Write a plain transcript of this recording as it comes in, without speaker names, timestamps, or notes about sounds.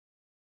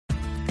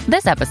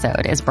This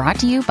episode is brought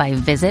to you by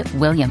Visit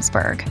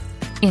Williamsburg.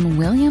 In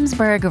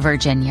Williamsburg,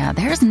 Virginia,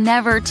 there's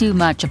never too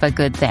much of a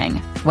good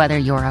thing. Whether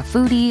you're a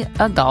foodie,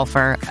 a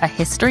golfer, a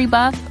history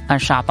buff, a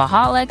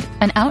shopaholic,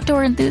 an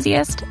outdoor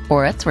enthusiast,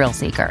 or a thrill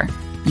seeker,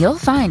 you'll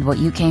find what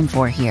you came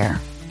for here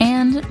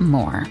and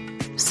more.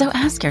 So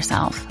ask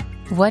yourself,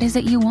 what is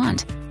it you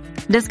want?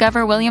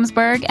 Discover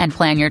Williamsburg and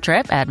plan your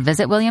trip at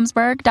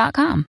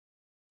visitwilliamsburg.com.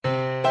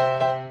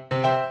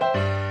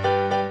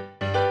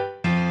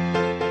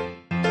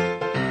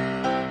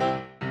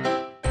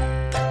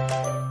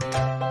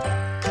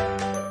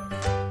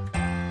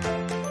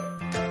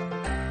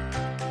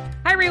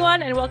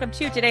 And welcome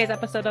to today's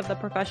episode of the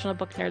Professional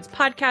Book Nerds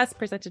podcast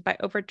presented by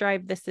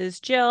Overdrive. This is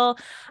Jill.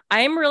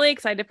 I'm really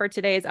excited for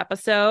today's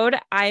episode.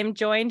 I'm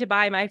joined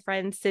by my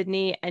friends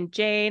Sydney and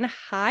Jane.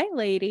 Hi,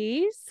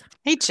 ladies.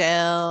 Hey,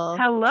 Jill.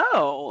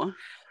 Hello.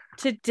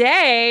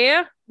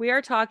 Today, we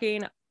are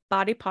talking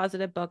body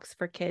positive books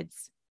for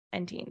kids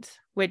and teens,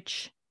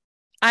 which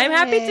I'm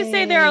happy to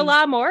say there are a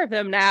lot more of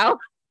them now.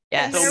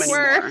 Yes. So many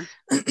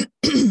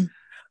more.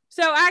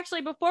 So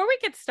actually, before we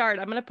get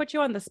started, I'm going to put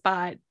you on the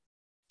spot.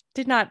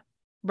 Did not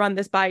run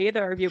this by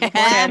either of you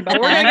beforehand, but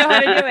we're going to go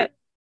ahead and do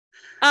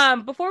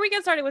it. Before we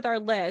get started with our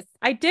list,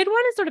 I did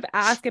want to sort of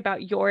ask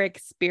about your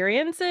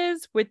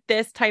experiences with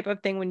this type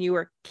of thing when you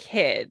were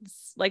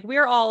kids. Like, we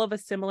are all of a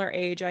similar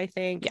age, I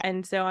think. Yeah.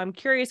 And so I'm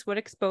curious what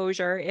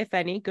exposure, if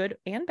any, good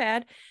and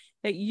bad,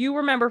 that you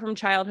remember from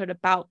childhood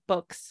about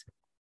books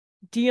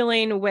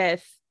dealing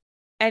with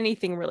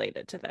anything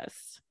related to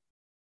this.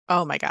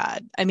 Oh my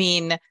God. I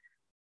mean,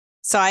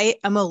 so I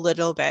am a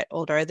little bit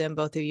older than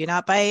both of you,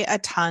 not by a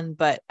ton,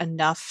 but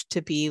enough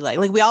to be like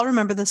we all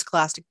remember the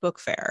Scholastic Book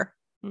Fair.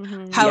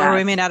 Mm-hmm. However,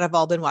 we may not have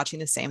all been watching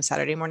the same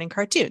Saturday morning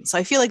cartoon. So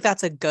I feel like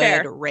that's a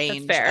good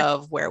range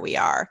of where we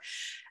are.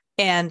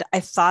 And I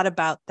thought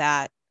about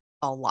that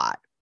a lot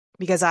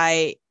because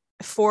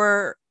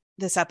for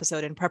this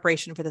episode, in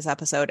preparation for this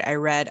episode, I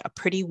read a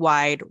pretty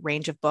wide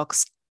range of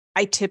books.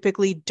 I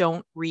typically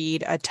don't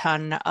read a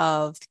ton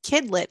of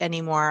kid lit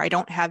anymore. I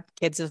don't have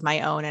kids of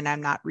my own, and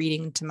I'm not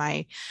reading to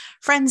my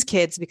friends'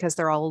 kids because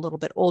they're all a little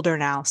bit older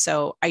now.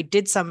 So I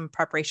did some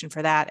preparation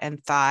for that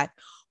and thought,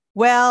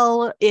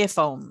 well, if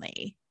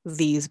only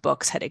these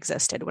books had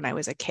existed when I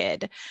was a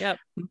kid. Yep.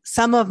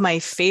 Some of my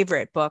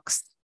favorite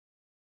books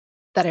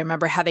that I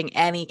remember having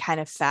any kind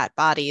of fat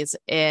bodies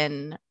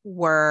in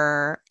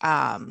were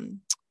A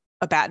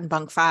Bat and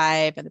Bunk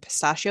 5 and The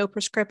Pistachio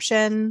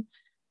Prescription.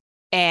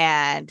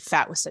 And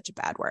fat was such a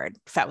bad word.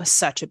 Fat was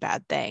such a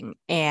bad thing.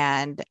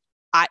 And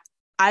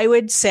I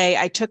would say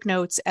I took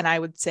notes, and I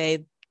would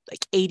say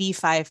like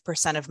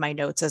 85% of my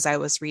notes as I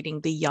was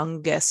reading the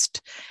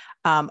youngest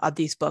of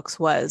these books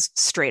was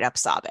straight up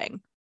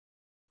sobbing.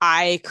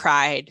 I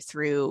cried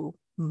through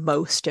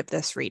most of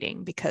this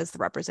reading because the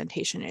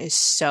representation is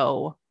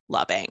so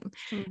loving.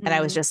 Mm-hmm. And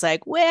I was just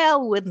like,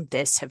 well, wouldn't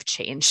this have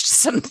changed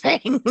some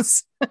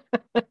things?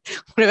 What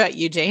about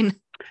you, Jane?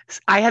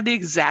 I had the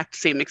exact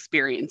same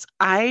experience.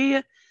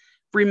 I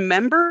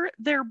remember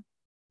there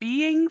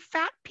being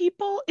fat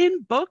people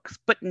in books,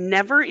 but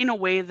never in a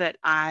way that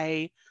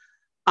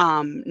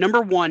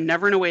number one,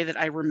 never in a way that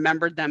I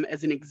remembered them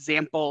as an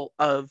example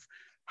of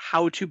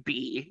how to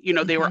be. You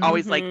know, they were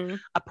always like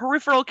a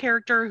peripheral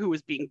character who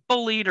was being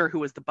bullied or who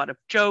was the butt of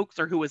jokes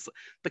or who was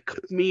the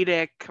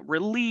comedic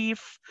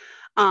relief.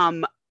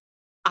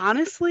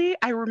 Honestly,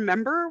 I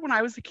remember when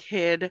I was a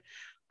kid,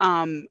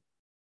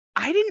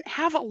 I didn't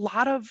have a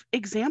lot of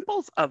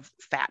examples of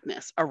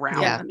fatness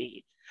around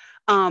me.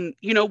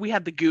 You know, we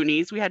had the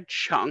Goonies, we had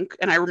Chunk,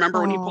 and I remember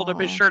when he pulled up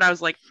his shirt, I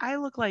was like, I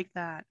look like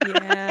that.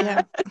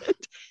 Yeah.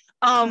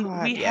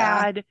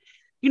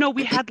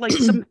 We had like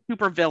some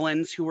super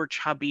villains who were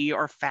chubby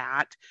or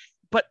fat,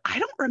 but I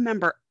don't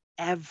remember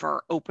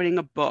ever opening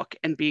a book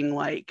and being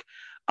like,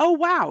 oh,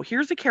 wow,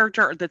 here's a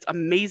character that's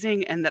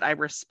amazing and that I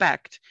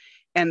respect.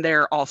 And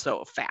they're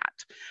also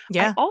fat.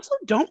 Yeah. I also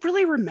don't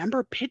really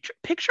remember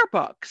picture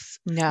books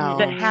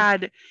that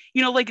had,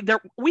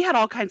 we had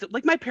all kinds of,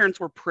 like, my parents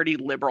were pretty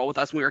liberal with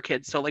us when we were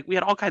kids. So like we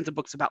had all kinds of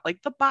books about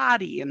like the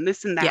body and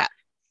this and that. Yeah.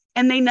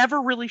 And they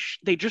never really,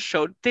 they just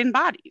showed thin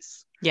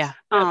bodies. Yeah.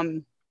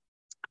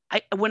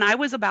 When I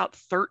was about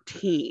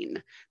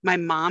 13, my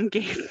mom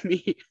gave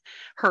me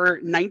her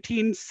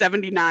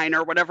 1979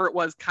 or whatever it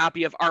was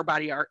copy of Our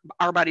Bodies,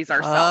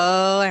 Ourselves.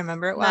 Oh, I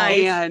remember it well.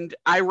 And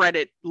I read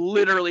it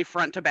literally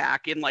front to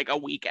back in like a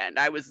weekend.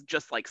 I was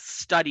just like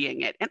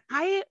studying it. And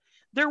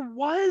there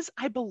was,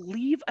 I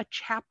believe, a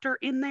chapter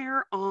in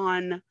there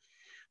on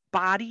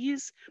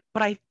bodies,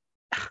 but I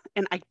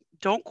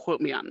don't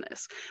quote me on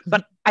this,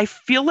 but I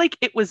feel like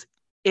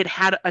it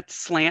had a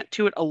slant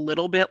to it a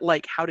little bit,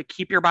 like how to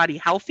keep your body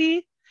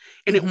healthy.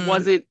 And it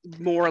wasn't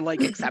more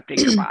like accepting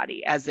your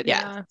body as it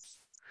is.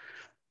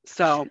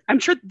 So I'm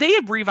sure they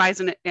have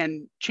revised it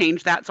and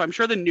changed that. So I'm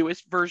sure the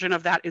newest version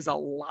of that is a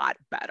lot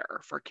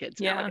better for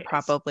kids nowadays.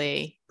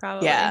 Probably.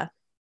 Yeah.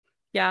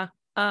 Yeah.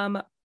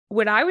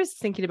 When I was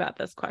thinking about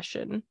this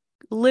question,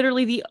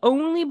 literally the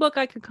only book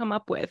I could come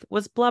up with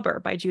was Blubber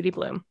by Judy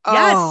Blume.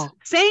 Yes.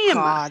 Same.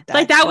 God,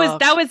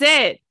 that was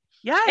it.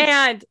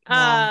 Yes.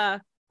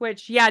 And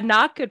which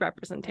not good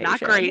representation. Not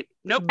great.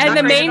 Nope. And not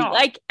the great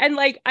main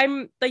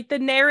I'm like the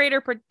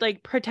narrator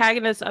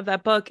protagonist of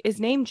that book is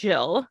named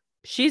Jill.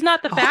 She's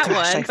not the fat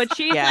one, but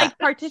she's like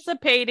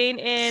participating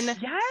in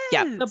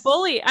the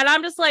bully. And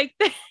I'm just like,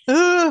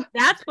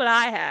 that's what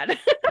I had.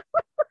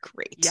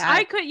 Great. Yeah.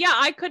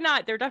 I could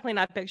not. They're definitely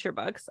not picture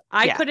books.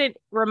 I couldn't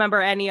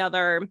remember any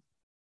other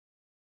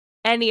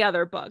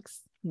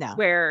books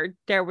where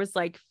there was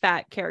like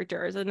fat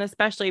characters, and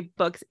especially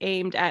books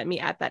aimed at me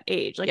at that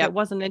age. Like it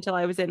wasn't until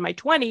I was in my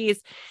 20s,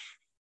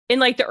 in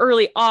like the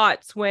early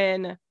aughts,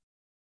 when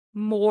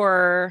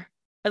more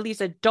at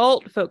least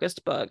adult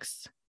focused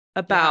books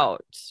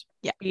about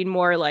being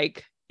more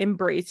like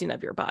embracing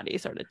of your body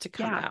started to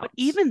come out. But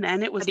even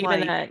then it was it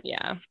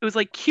was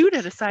like cute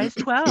at a size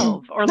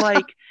 12 or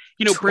like,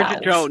 you know, 12.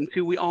 Bridget Jones,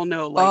 who we all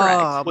know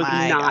like was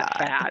not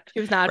fat.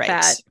 She was not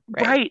fat.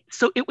 Right.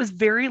 So it was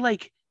very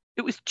like,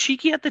 it was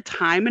cheeky at the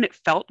time and it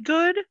felt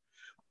good,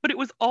 but it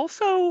was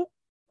also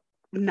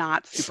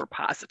not super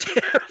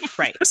positive.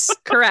 Right.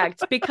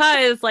 Correct.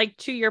 Because like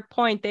to your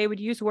point, they would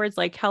use words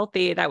like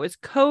healthy that was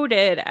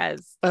coded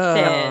as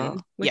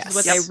thin, which is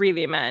what they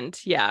really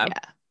meant. Yeah.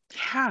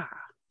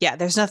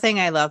 There's nothing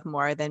I love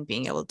more than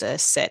being able to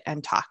sit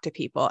and talk to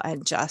people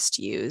and just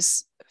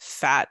use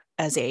fat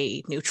as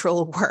a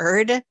neutral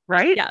word.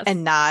 Right. Yes.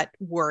 And not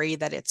worry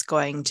that it's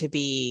going to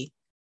be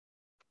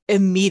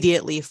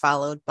immediately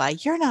followed by,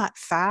 you're not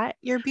fat,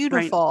 you're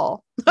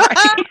beautiful. Right.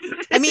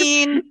 I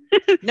mean,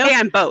 no,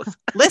 and both.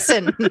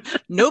 Listen,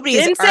 nobody's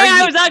didn't say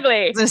I was ugly.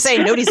 I was gonna say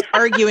nobody's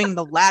arguing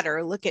the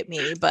latter. Look at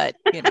me, but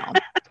you know,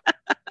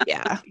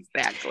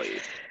 exactly.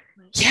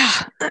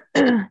 Yeah.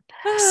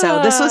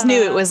 So this was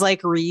new. It was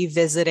like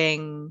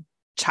revisiting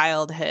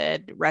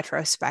childhood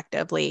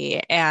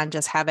retrospectively and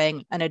just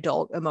having an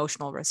adult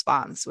emotional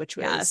response, which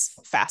was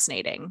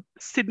fascinating.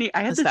 Sydney,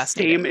 I had the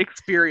same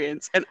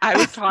experience, and I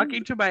was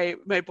talking to my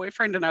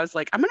boyfriend and I was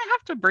like, I'm gonna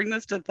have to bring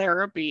this to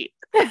therapy.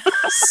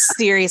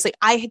 Seriously,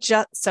 I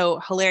just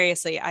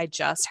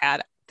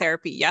had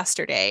therapy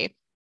yesterday,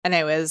 and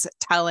I was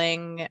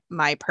telling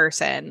my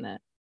person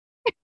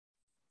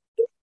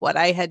what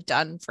I had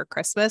done for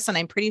Christmas, and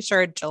I'm pretty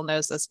sure Jill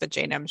knows this, but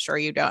Jane, I'm sure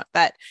you don't,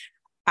 that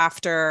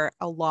after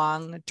a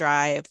long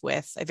drive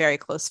with a very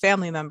close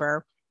family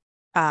member,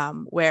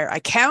 where I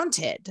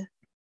counted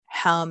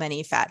how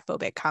many fat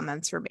phobic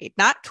comments were made,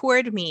 not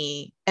toward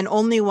me, and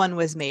only one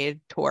was made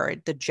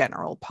toward the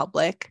general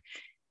public.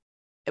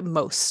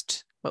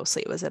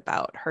 Mostly it was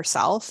about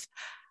herself.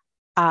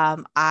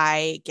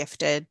 I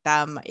gifted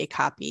them a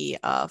copy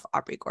of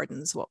Aubrey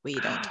Gordon's What We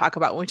Don't Talk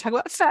About When We Talk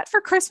About Fat for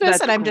Christmas.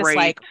 That's and I'm great. Just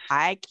like,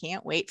 I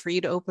can't wait for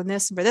you to open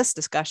this for this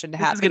discussion to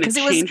happen. It's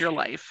going to change your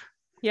life.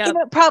 Yeah,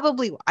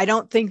 probably. I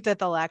don't think that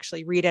they'll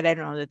actually read it. I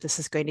don't know that this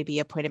is going to be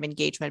a point of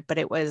engagement, but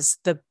it was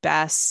the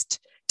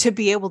best to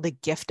be able to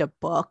gift a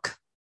book,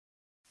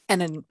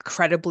 an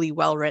incredibly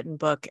well-written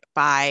book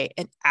by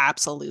an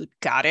absolute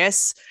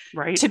goddess,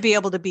 right? To be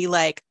able to be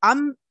like,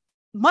 I'm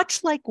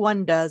much like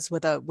one does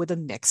with a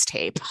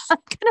mixtape. I'm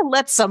gonna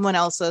let someone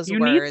else's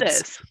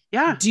words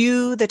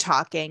do the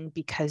talking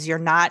because you're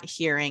not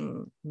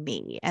hearing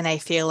me. And I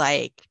feel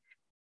like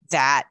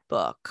that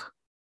book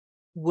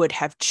would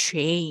have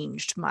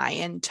changed my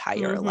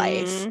entire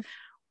life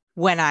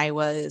when I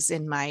was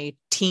in my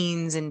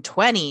teens and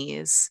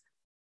 20s.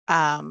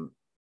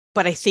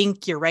 But I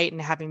think you're right in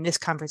having this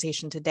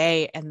conversation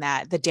today, and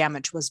that the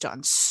damage was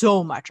done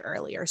so much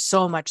earlier,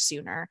 so much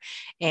sooner.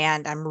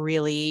 And I'm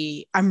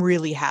really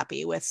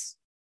happy with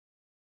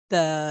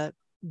the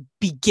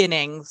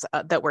beginnings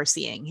that we're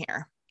seeing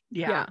here.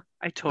 Yeah,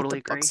 I totally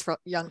agree. Books for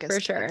youngest for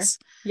sure. kids.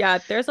 Yeah,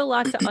 there's a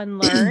lot to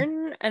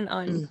unlearn and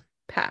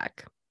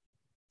unpack.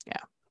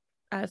 Yeah,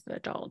 as an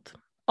adult.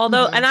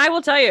 Although, and I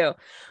will tell you,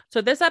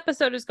 so this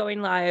episode is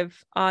going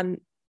live on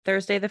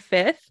Thursday the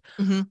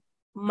 5th.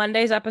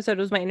 Monday's episode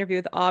was my interview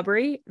with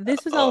Aubrey.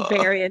 This is all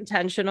very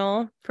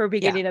intentional for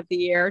beginning of the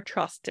year.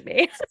 Trust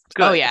me.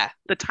 Good. Oh yeah,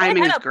 the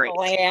timing is great.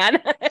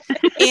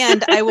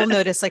 And I will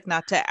notice, like,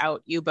 not to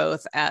out you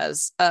both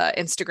as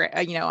Instagram,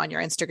 on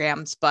your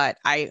Instagrams, but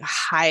I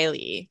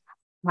highly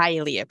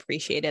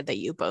appreciated that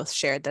you both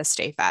shared the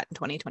Stay Fat in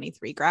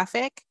 2023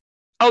 graphic.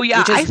 Oh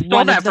yeah, I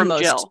stole that from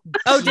Jill.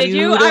 Oh, did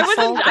you?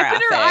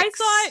 I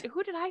saw it.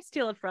 Who did I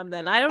steal it from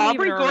then? I don't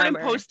Aubrey even remember.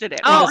 Gordon posted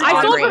it. Oh,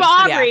 I stole it from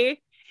Aubrey. Yeah.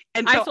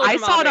 And so I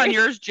saw it on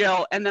yours,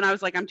 Jill, and then I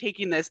was like, I'm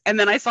taking this. And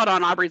then I saw it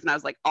on Aubrey's, and I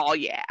was like, oh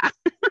yeah.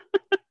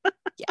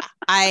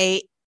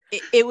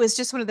 It was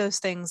just one of those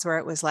things where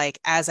it was like,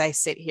 as I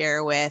sit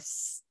here with,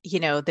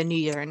 the new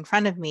year in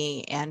front of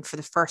me, and for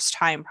the first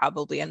time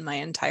probably in my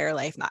entire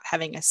life, not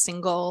having a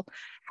single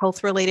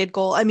health related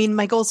goal. I mean,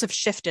 my goals have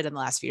shifted in the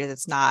last few years.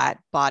 It's not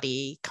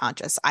body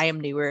conscious. I am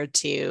newer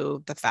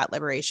to the fat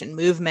liberation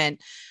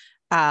movement.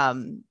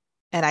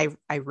 And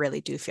I really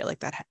do feel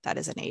like that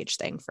is an age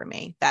thing for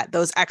me, that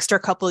those extra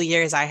couple of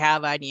years I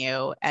have on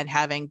you, and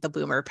having the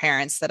boomer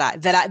parents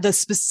the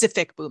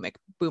specific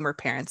boomer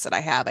parents that I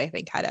have, I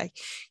think had a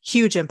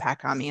huge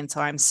impact on me. And so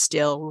I'm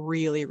still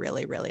really,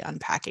 really, really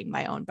unpacking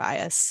my own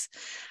bias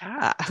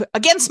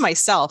against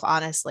myself,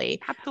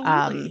 honestly.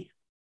 Absolutely.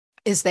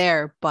 Is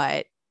there,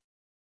 but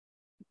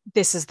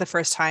this is the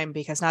first time,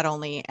 because not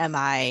only am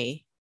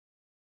I,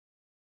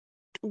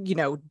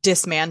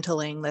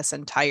 dismantling this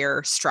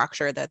entire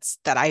structure that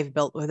I've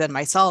built within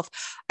myself,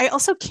 I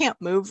also can't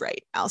move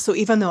right now. So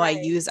even though I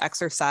use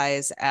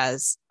exercise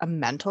as a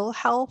mental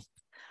health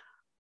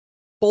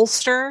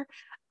bolster,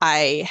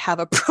 I have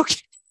a broken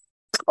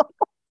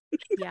ankle.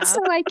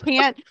 So I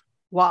can't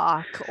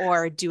walk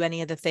or do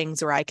any of the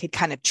things where I could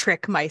kind of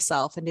trick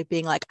myself into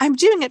being like, I'm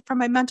doing it for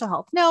my mental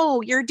health.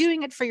 No, you're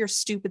doing it for your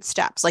stupid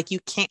steps. Like, you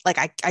can't, like,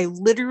 I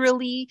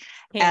literally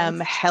am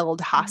held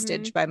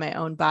hostage by my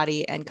own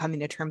body, and coming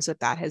to terms with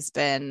that has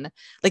been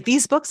like,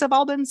 these books have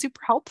all been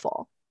super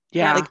helpful.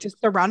 Yeah. Like, just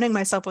surrounding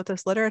myself with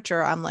this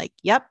literature, I'm like,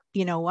 yep,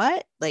 you know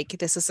what? Like,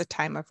 this is a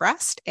time of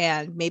rest,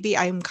 and maybe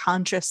I'm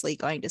consciously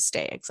going to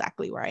stay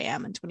exactly where I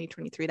am in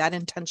 2023. That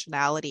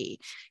intentionality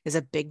is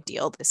a big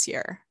deal this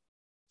year.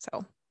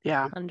 So,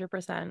 yeah,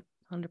 100%.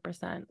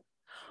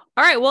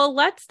 All right. Well,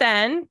 let's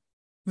then,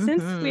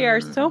 since we are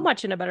so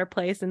much in a better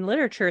place in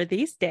literature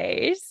these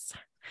days,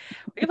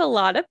 we have a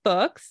lot of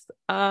books.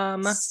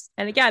 And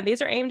again,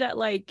 these are aimed at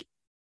like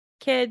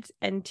kids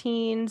and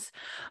teens.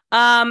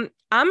 I'm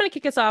going to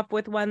kick us off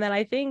with one that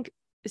I think,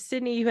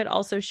 Sydney, you had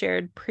also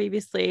shared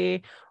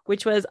previously,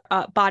 which was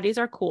Bodies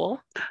Are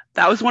Cool.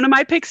 That was one of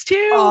my picks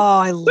too. Oh,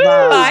 I love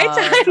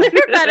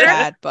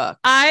that book.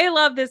 I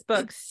love this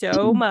book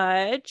so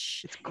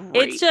much. It's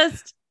great.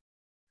 It's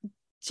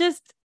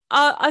just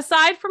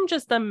aside from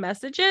just the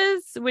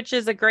messages, which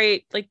is a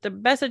great, like, the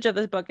message of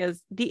this book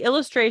is the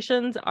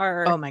illustrations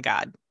are, oh my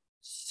God,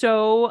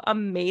 so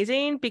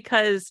amazing,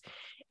 because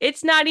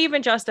it's not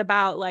even just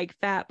about like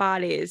fat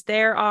bodies.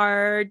 There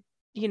are,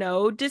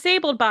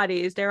 disabled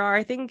bodies. There are,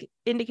 I think,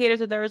 indicators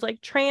that there's like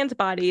trans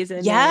bodies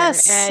in there.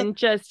 And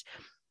just,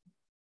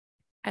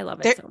 I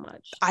love it so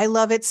much. I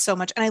love it so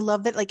much. And I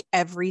love that like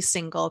every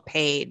single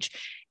page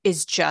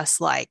is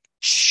just like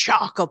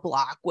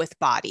chock-a-block with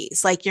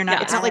bodies. Like, you're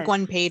not, it's not like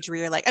one page where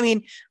you're like, I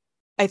mean,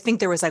 I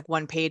think there was like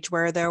one page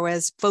where there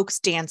was folks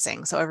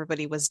dancing. So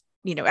everybody was,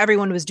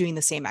 everyone was doing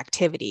the same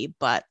activity,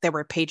 but there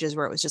were pages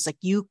where it was just like,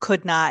 you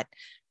couldn't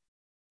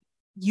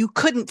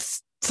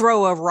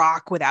throw a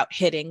rock without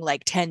hitting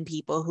like 10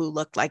 people who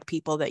looked like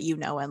people that you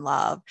know and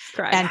love.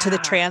 Correct. And to the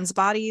trans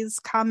bodies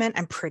comment,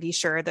 I'm pretty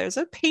sure there's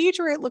a page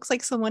where it looks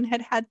like someone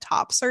had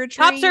top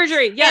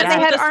surgery. Yes. And they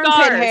had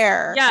armpit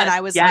hair. Yes. And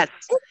I was like,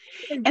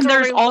 and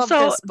there's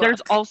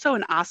also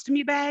an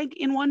ostomy bag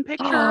in one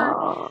picture.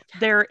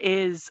 There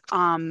is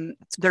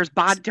there's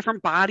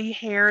different body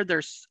hair,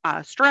 there's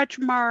stretch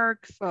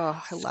marks,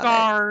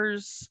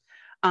 scars.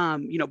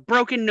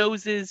 Broken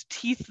noses,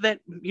 teeth that,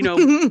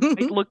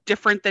 might look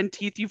different than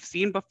teeth you've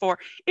seen before.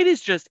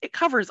 It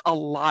covers a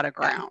lot of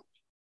ground.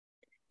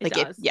 It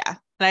does.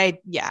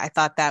 I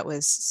thought that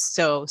was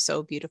so,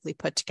 so beautifully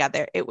put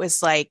together. It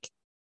was like,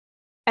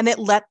 and it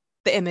let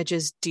the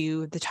images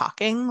do the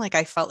talking. Like,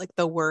 I felt like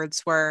the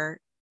words were,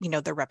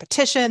 the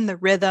repetition, the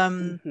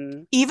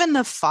rhythm, even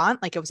the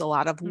font, like it was a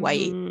lot of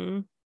white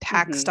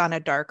text on a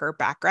darker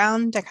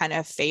background to kind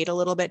of fade a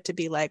little bit, to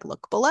be like,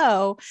 look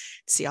below,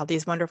 see all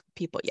these wonderful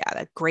people. Yeah,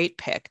 that great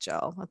pick,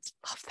 Jill. Let's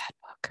love that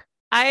book.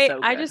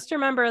 I just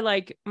remember,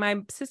 like,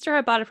 my sister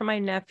had bought it for my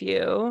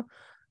nephew,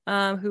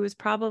 who was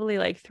probably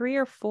like 3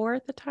 or 4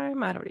 at the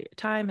time. I don't know.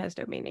 Time has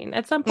no meaning.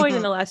 At some point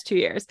in the last 2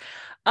 years.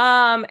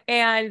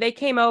 And they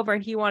came over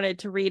and he wanted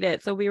to read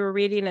it. So we were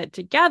reading it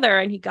together,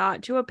 and he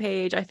got to a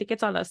page, I think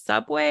it's on a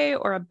subway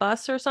or a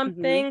bus or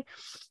something.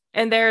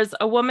 And there's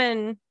a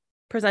woman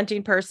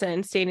presenting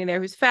person standing there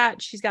who's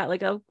fat. She's got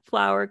like a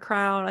flower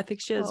crown. I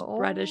think she has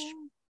reddish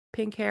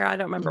pink hair. I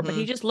don't remember, but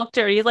he just looked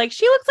at her. He's like,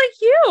 she looks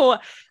like you.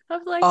 I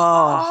was like,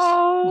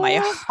 oh, my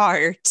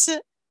heart.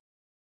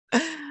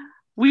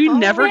 We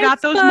never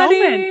got those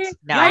moments.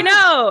 No. I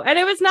know. And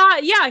it was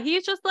not,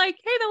 he's just like,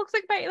 hey, that looks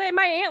like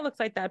my aunt looks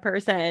like that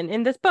person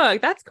in this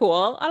book. That's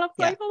cool. And I'm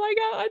like, oh my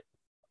God.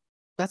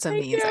 That's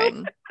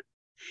amazing.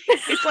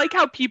 It's like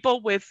how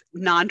people with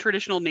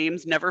non-traditional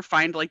names never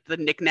find like the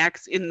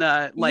knickknacks in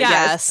the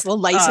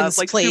license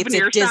like plates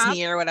at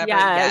Disney shop. Or whatever.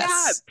 Yes.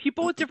 Yeah,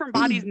 people with different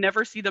bodies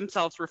never see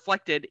themselves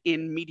reflected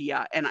in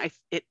media, and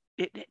it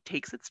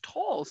takes its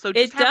toll. So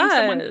just having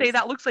someone say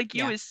that looks like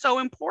you is so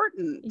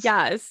important.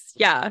 Yes.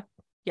 Yeah.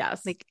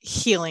 Yes. Like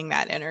healing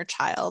that inner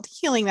child,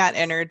 healing that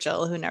inner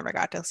Jill who never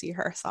got to see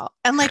herself.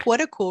 And like,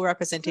 what a cool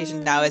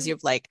representation now is you're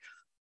like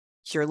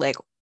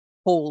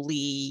wholly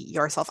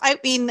yourself. I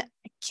mean,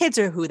 kids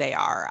are who they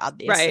are,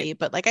 obviously,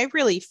 but like, I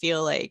really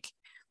feel like,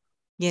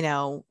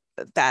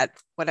 that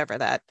whatever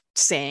that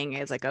saying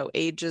is, like, oh,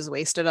 age is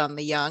wasted on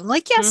the young.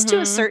 Like, yes,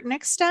 to a certain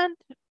extent,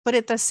 but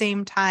at the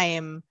same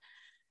time,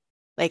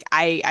 like,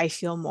 I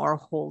feel more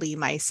wholly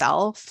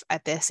myself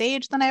at this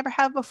age than I ever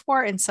have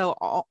before. And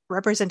so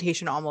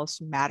representation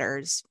almost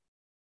matters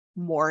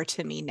more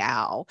to me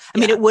now. I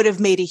mean, it would have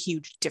made a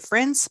huge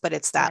difference, but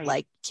it's that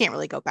like, can't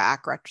really go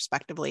back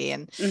retrospectively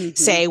and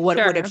say what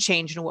would have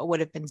changed and what would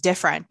have been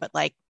different. But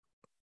like,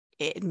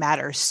 it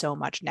matters so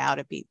much now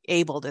to be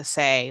able to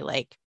say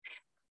like,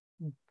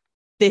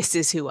 this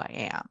is who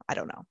I am. I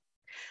don't know.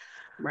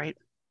 Right.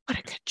 What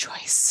a good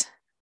choice.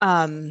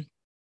 I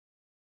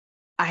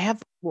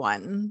have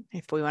one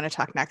if we want to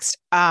talk next.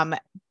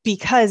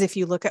 Because if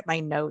you look at my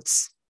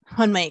notes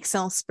on my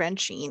Excel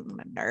spreadsheet, I'm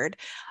a nerd.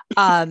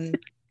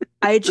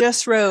 I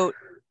just wrote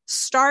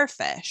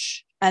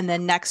starfish and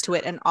then next to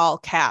it in all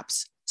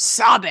caps,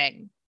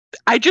 sobbing.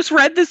 I just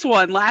read this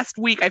one last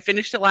week. I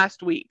finished it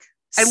last week.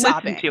 I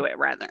Sobbing. listened to it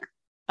rather.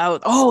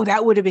 Oh,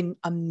 that would have been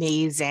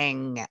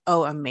amazing.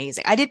 Oh,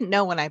 amazing. I didn't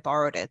know when I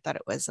borrowed it that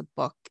it was a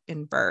book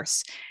in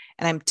verse.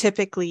 And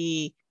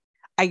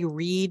I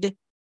read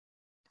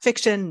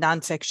fiction,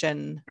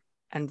 nonfiction,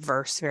 and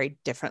verse very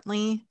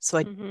differently. So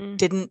I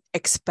didn't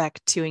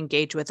expect to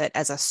engage with it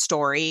as a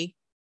story.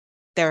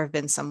 There have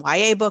been some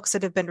YA books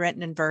that have been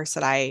written in verse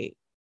that I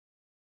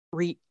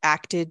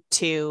reacted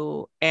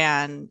to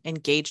and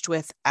engaged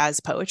with as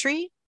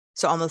poetry.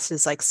 So almost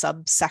as like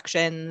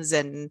subsections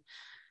and,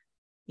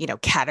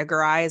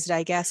 categorized,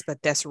 I guess.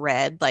 But this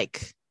read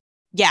like,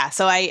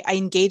 so I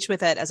engaged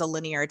with it as a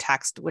linear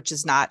text, which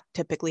is not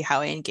typically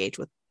how I engage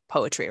with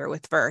poetry or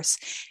with verse.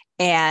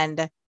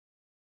 And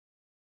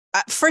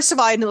first of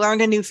all, I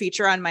learned a new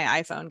feature on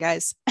my iPhone,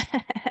 guys.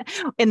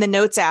 In the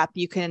Notes app,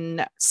 you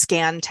can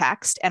scan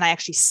text, and I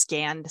actually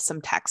scanned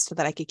some text so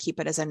that I could keep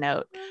it as a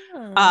note.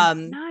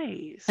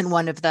 Nice. And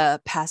one of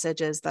the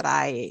passages that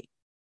I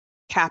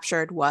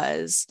captured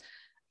was,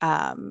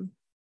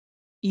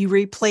 you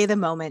replay the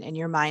moment in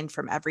your mind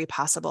from every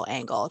possible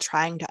angle,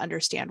 trying to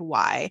understand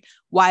why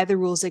the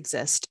rules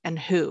exist and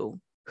who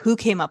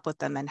came up with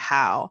them and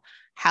how.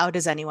 How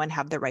does anyone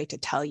have the right to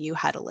tell you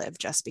how to live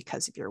just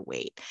because of your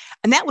weight?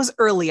 And that was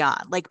early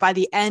on. Like by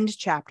the end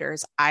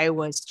chapters, I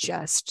was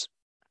just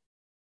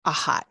a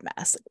hot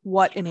mess.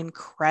 What an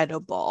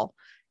incredible,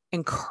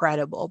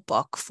 incredible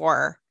book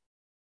for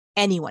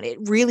anyone.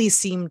 It really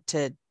seemed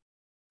to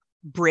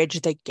bridge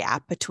the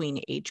gap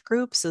between age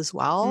groups as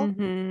well.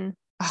 Mm-hmm.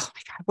 Oh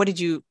my God. What did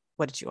you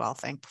all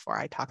think before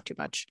I talk too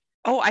much?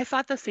 Oh, I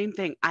thought the same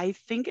thing. I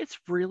think it's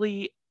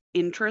really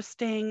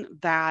interesting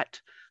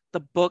that the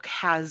book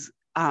has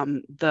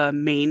the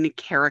main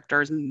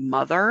character's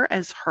mother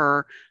as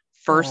her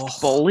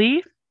first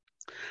bully,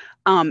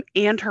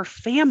 and her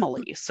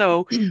family.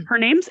 So her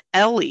name's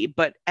Ellie,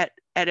 but at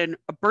a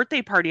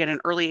birthday party at an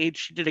early age,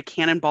 she did a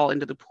cannonball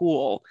into the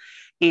pool,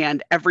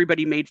 and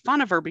everybody made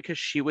fun of her because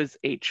she was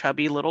a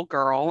chubby little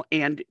girl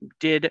and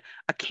did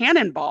a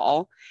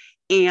cannonball.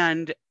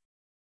 And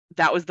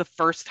that was the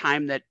first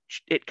time that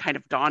it kind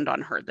of dawned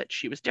on her that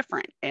she was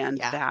different and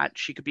that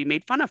she could be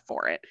made fun of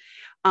for it.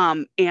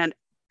 And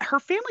her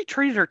family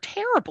treated her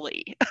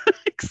terribly,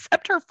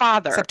 except her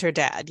father. Except her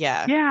dad,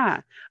 yeah.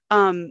 Yeah.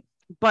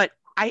 But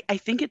I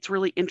think it's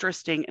really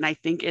interesting, and I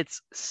think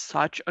it's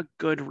such a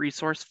good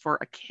resource for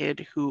a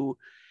kid who,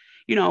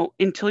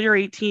 until you're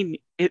 18,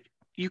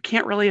 you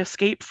can't really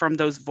escape from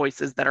those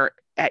voices that are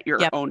at your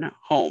own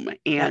home.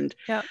 And,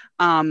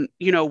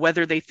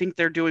 whether they think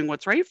they're doing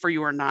what's right for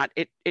you or not,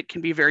 it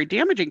can be very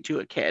damaging to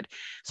a kid.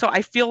 So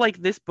I feel like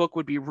this book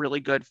would be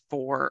really good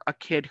for a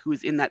kid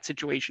who's in that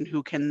situation,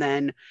 who can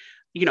then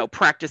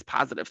practice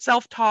positive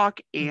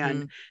self-talk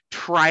and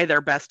try their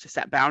best to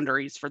set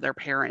boundaries for their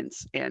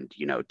parents and,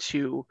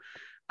 to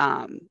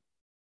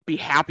be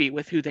happy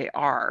with who they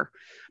are.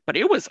 But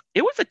it was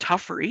a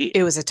tough read.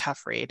 It was a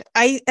tough read.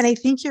 I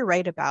think you're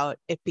right about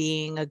it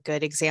being a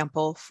good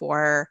example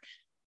for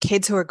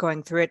kids who are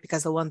going through it,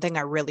 because the one thing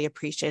I really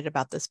appreciated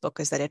about this book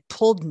is that it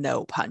pulled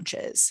no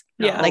punches.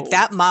 Yeah. Like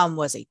that mom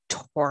was a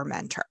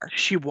tormentor.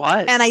 She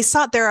was. And I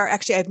saw there are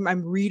actually,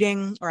 I'm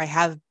reading, or I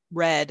have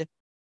read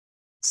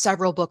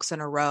several books in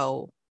a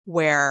row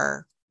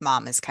where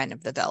mom is kind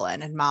of the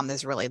villain and mom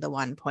is really the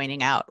one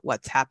pointing out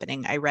what's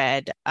happening. I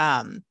read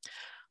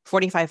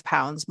 45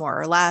 Pounds, more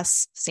or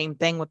less. Same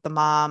thing with the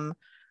mom.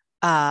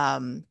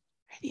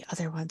 The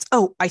other ones.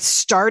 Oh, I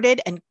started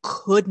and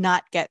could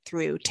not get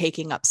through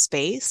Taking Up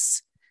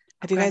Space.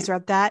 Have you guys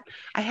read that?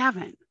 I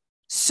haven't.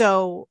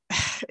 So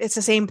it's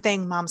the same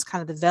thing. Mom's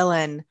kind of the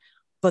villain,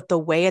 but the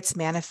way it's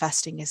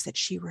manifesting is that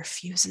she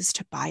refuses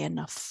to buy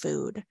enough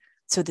food.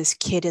 So this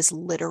kid is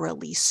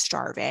literally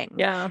starving.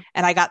 Yeah.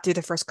 And I got through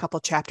the first couple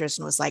chapters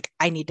and was like,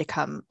 I need to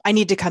come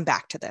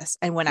back to this.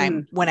 And when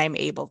I'm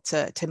able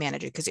to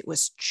manage it, because it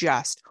was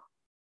just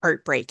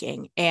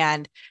heartbreaking.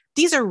 And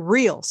these are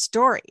real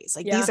stories.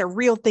 Like these are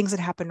real things that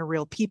happen to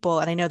real people.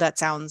 And I know that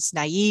sounds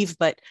naive,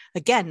 but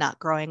again, not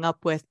growing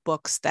up with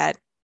books that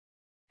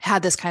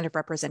had this kind of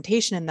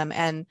representation in them.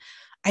 And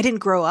I didn't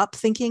grow up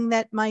thinking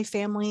that my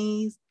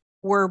family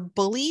were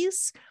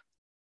bullies.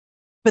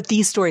 But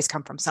these stories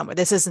come from somewhere.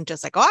 This isn't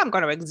just like, I'm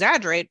going to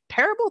exaggerate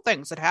terrible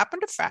things that happen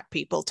to fat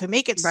people to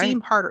make it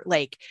seem harder.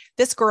 Like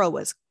this girl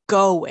was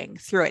going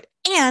through it,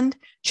 and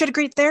she had a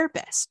great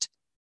therapist.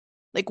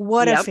 Like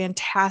what a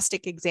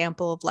fantastic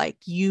example of like,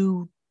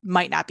 you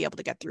might not be able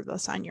to get through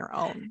this on your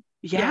own.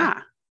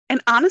 Yeah.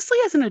 And honestly,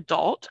 as an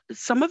adult,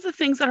 some of the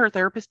things that her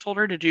therapist told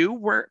her to do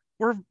were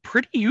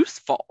pretty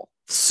useful.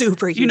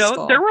 Super You know,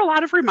 useful. there were a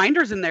lot of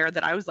reminders in there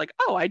that I was like,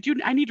 oh, I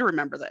need to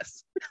remember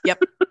this.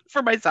 Yep.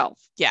 For myself.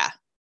 Yeah.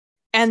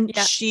 And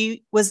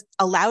she was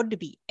allowed to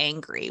be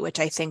angry, which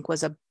I think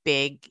was a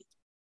big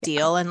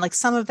deal. And like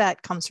some of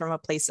that comes from a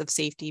place of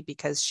safety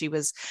because she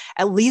was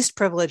at least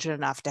privileged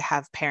enough to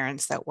have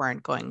parents that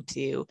weren't going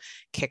to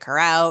kick her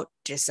out,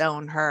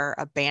 disown her,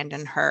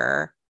 abandon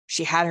her.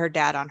 She had her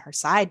dad on her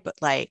side, but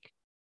like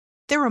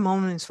there were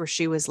moments where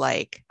she was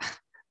like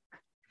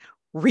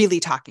really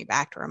talking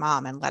back to her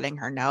mom and letting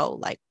her know,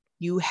 like,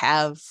 you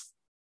have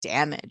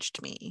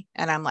damaged me.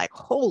 And I'm like,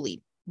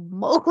 holy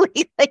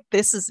moly, like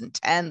this is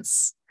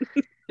intense.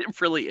 It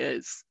really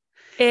is.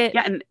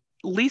 Yeah. And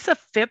Lisa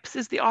Phipps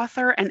is the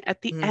author. And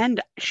at the end,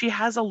 she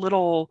has a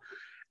little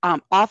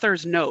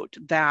author's note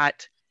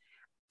that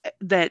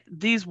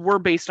these were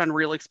based on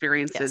real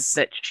experiences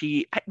that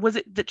she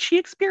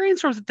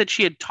experienced, or was it that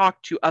she had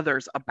talked to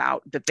others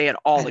about, that they had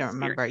all I don't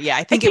experienced? Remember. Yeah,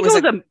 I think it was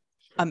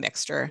a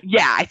mixture.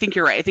 Yeah, I think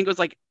you're right. I think it was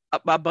like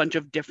a bunch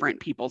of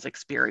different people's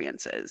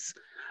experiences.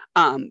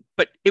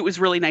 But it was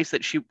really nice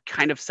that she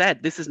kind of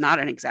said, this is not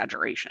an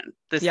exaggeration.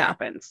 This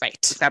happens. Right.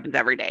 This happens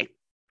every day.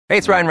 Hey,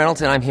 it's Ryan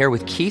Reynolds, and I'm here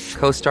with Keith,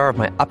 co-star of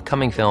my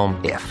upcoming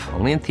film, If,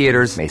 only in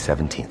theaters May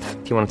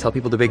 17th. Do you want to tell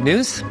people the big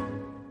news?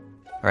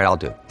 All right, I'll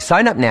do it.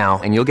 Sign up now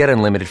and you'll get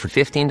unlimited for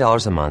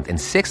 $15 a month and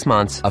 6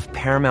 months of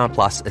Paramount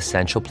Plus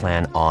Essential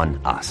Plan on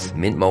us.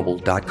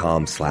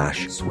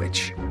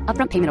 MintMobile.com/switch.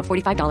 Upfront payment of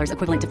 $45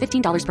 equivalent to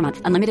 $15 per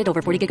month. Unlimited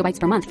over 40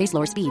 gigabytes per month. Face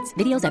lower speeds.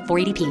 Videos at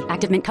 480p.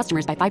 Active Mint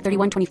customers by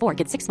 531.24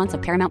 get 6 months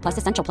of Paramount Plus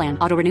Essential Plan.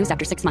 Auto renews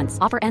after 6 months.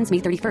 Offer ends May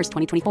 31st,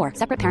 2024.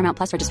 Separate Paramount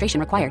Plus registration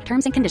required.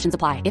 Terms and conditions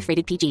apply if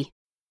rated PG.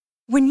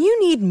 When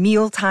you need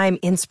mealtime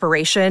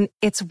inspiration,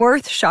 it's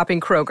worth shopping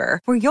Kroger,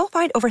 where you'll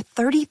find over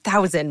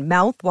 30,000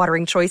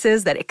 mouth-watering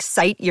choices that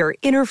excite your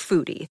inner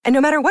foodie. And no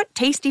matter what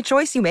tasty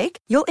choice you make,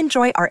 you'll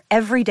enjoy our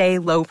everyday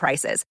low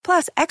prices,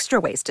 plus extra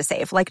ways to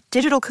save, like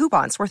digital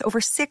coupons worth over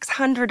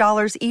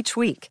 $600 each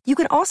week. You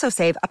can also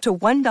save up to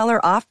 $1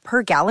 off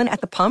per gallon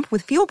at the pump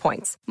with fuel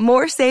points.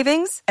 More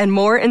savings and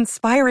more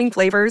inspiring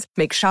flavors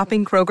make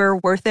shopping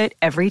Kroger worth it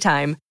every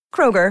time.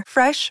 Kroger,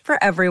 fresh for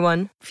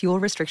everyone. Fuel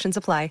restrictions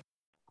apply.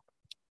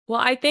 Well,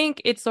 I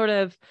think it's sort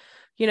of,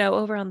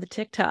 over on the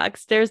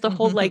TikToks, there's the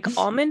whole like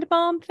almond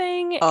bomb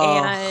thing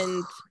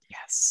and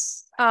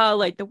yes,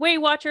 like the Weight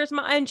Watchers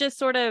and just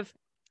sort of.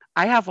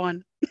 I have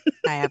one.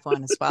 I have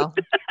one as well.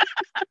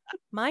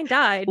 Mine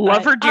died.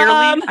 Love her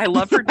dearly. I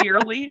love her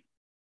dearly.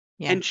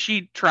 Yeah. And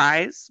she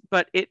tries,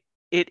 but it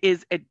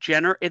is a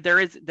there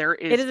is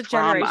it is a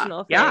trauma.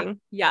 Generational thing.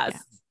 Yeah.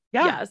 Yes.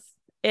 Yeah. Yes.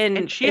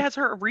 And she has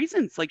her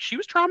reasons. Like she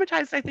was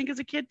traumatized, I think, as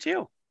a kid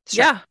too.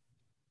 Sure. Yeah.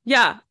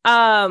 Yeah.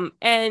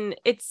 And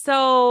it's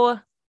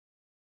so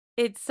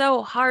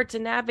hard to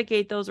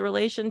navigate those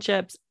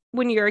relationships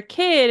when you're a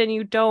kid and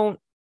you don't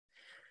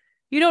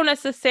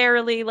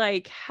necessarily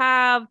like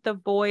have the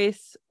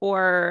voice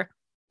or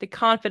the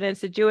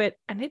confidence to do it.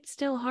 And it's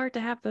still hard to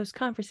have those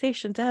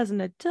conversations as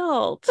an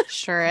adult.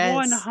 Sure is.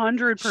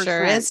 100%.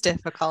 Sure is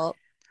difficult.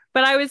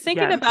 But I was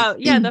thinking about,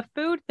 the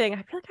food thing. I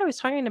feel like I was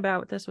talking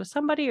about this with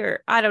somebody,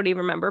 or I don't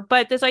even remember,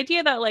 but this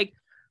idea that like,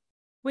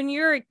 when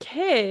you're a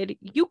kid,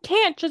 you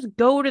can't just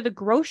go to the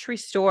grocery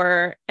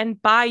store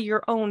and buy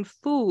your own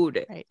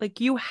food. Right.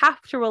 Like you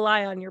have to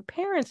rely on your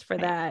parents for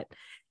that.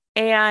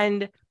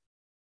 And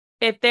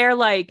if they're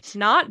like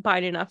not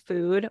buying enough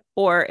food,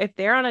 or if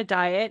they're on a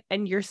diet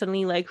and you're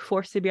suddenly like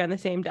forced to be on the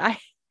same diet,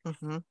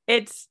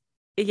 it's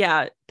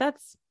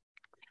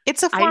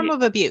a form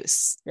of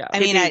abuse. Yeah, I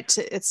mean,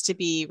 it's to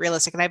be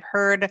realistic. And I've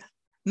heard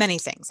many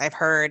things. I've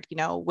heard,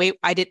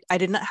 I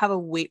did not have a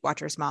Weight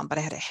Watchers mom, but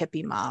I had a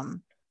hippie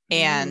mom.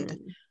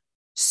 And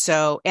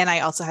and I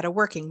also had a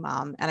working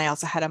mom, and I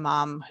also had a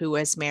mom who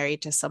was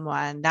married to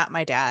someone, not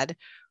my dad,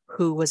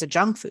 who was a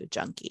junk food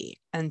junkie.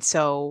 And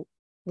so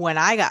when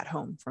I got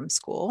home from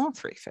school,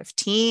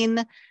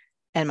 3:15,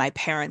 and my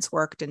parents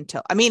worked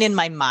until, in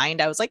my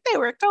mind, I was like, they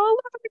worked till 11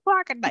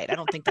 o'clock at night. I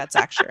don't think that's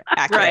accurate.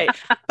 Right.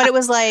 But it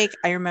was like,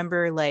 I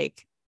remember a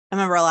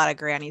lot of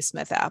Granny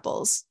Smith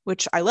apples,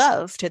 which I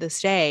love to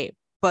this day.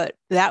 But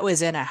that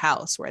was in a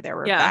house where there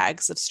were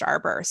bags of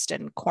Starburst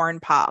and corn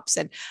pops.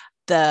 And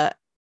I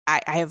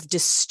have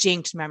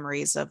distinct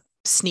memories of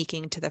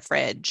sneaking to the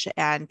fridge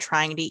and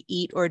trying to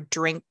eat or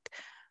drink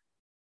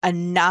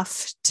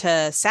enough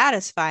to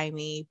satisfy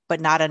me,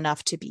 but not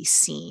enough to be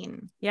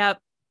seen. Yep.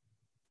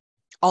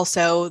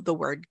 Also, the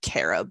word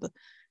carob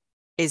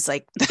is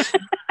like...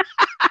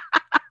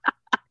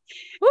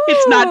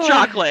 It's not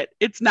chocolate.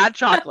 It's not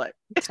chocolate.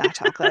 It's not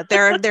chocolate.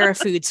 There are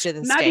foods to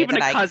this not day even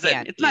that a cousin. I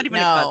can't. It's not eat. even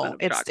a cousin.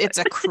 It's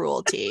a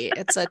cruelty.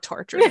 It's a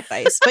torture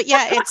device. But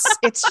yeah,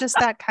 it's just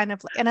that kind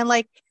of. And I'm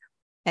like,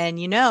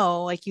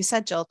 like you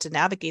said, Jill, to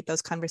navigate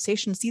those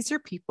conversations, these are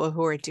people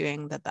who are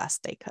doing the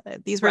best they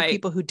could. These were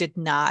people who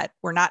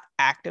were not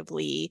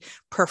actively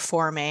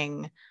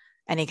performing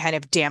any kind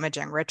of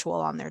damaging ritual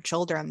on their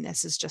children.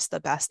 This is just the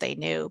best they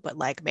knew. But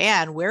like,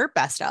 man, we're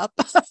best up.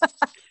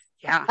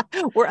 Yeah.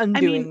 We're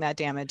undoing that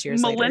damage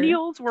years later.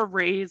 Millennials were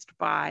raised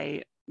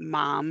by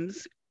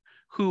moms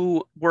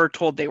who were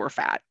told they were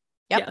fat.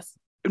 Yep. Yes.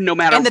 No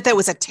matter. And that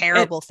was a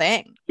terrible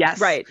thing. Yes.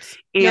 Right.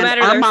 And no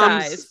matter our their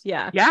moms, size.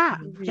 Yeah. Yeah.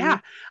 Mhm. Yeah.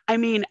 I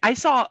mean, I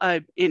saw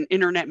an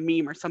internet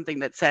meme or something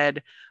that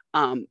said,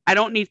 I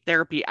don't need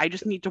therapy. I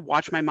just need to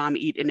watch my mom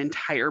eat an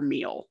entire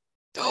meal.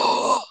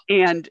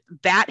 And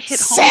that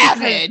hit home.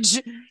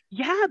 Savage.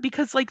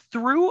 Because like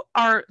through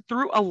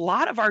a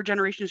lot of our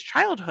generation's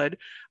childhood,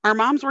 our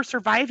moms were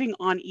surviving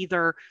on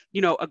either,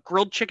 a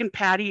grilled chicken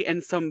patty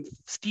and some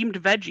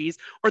steamed veggies,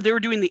 or they were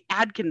doing the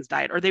Atkins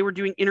diet, or they were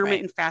doing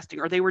intermittent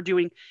fasting, or they were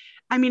doing,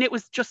 it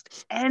was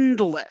just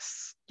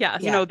endless. Yeah.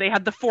 They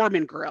had the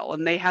Foreman grill,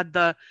 and they had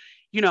the,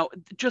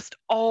 just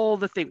all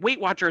the thing,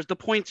 Weight Watchers, the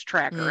points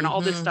tracker, and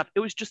all this stuff.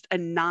 It was just a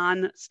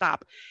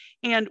non-stop.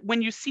 And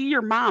when you see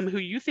your mom, who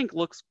you think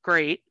looks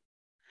great,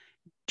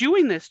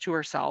 doing this to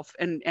herself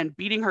and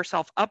beating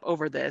herself up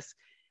over this,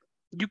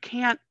 you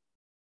can't,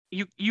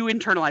 you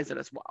internalize it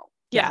as well.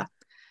 Yeah.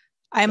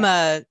 I'm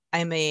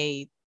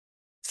a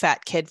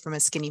fat kid from a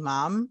skinny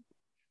mom.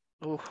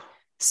 Ooh.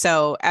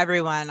 So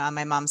everyone on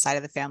my mom's side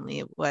of the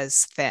family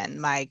was thin.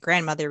 My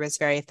grandmother was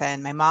very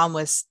thin. My mom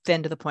was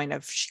thin to the point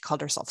of, she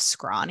called herself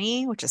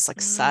scrawny, which is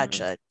like such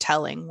a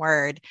telling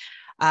word.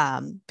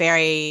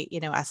 Very,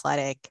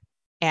 athletic.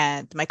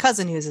 And my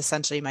cousin, who's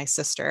essentially my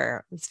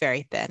sister, was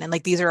very thin. And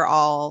like, these are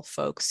all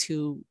folks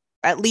who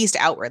at least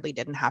outwardly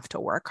didn't have to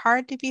work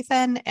hard to be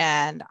thin.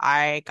 And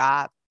I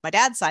got my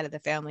dad's side of the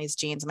family's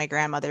genes. My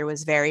grandmother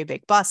was very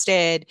big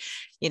busted,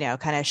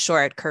 kind of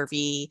short,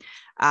 curvy.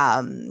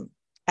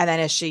 And then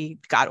as she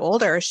got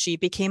older, she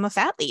became a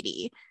fat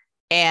lady.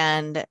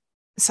 And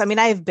so,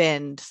 I've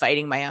been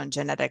fighting my own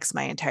genetics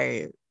my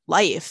entire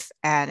life.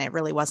 And it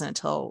really wasn't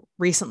until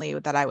recently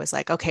that I was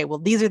like, okay, well,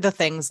 these are the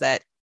things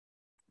that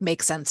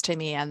make sense to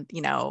me. And,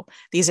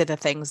 these are the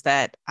things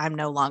that I'm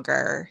no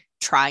longer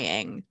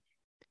trying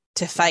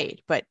to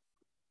fight. But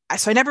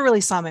so I never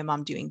really saw my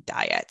mom doing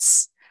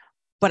diets,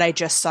 but I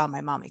just saw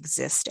my mom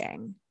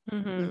existing.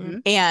 Mm-hmm.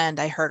 And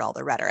I heard all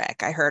the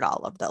rhetoric. I heard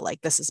all of the,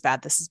 like, this is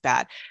bad, this is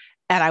bad.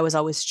 And I was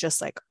always just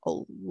like a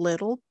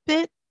little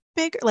bit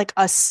bigger, like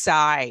a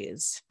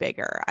size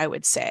bigger, I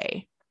would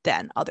say,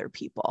 than other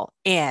people.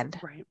 And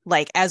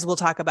like, as we'll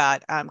talk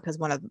about, because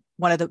one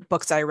of the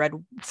books I read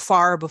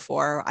far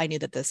before I knew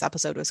that this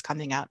episode was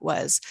coming out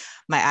was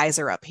My Eyes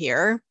Are Up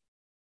Here.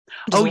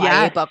 Oh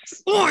yeah. Book.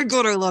 Oh my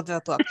God, I love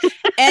that book.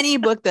 Any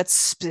book that's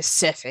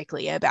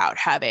specifically about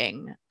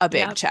having a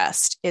big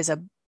chest is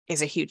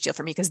a huge deal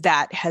for me, because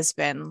that has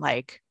been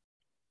like,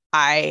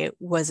 I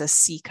was a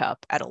C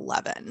cup at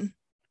 11.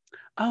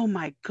 Oh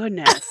my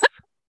goodness.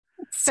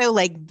 So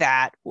like,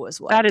 that was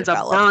what that is a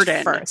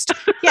burden first.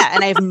 Yeah.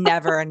 And I've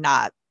never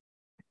not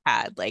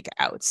had like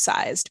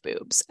outsized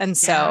boobs. And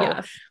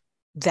so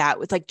that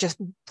was like, just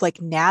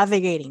like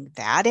navigating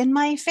that in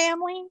my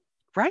family.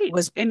 Right.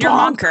 Was and bonkers. Your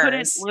mom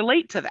couldn't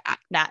relate to that.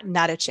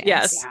 Not a chance.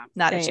 Yes. Yeah.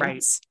 Not Same. a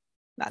chance.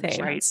 Not Same. a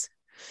chance.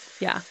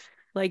 Yeah.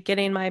 Like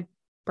getting my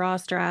bra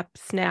strap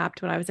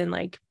snapped when I was in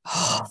like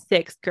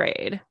 6th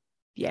grade.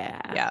 Yeah.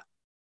 Yeah.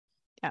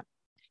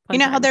 Fun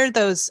How times. there are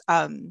those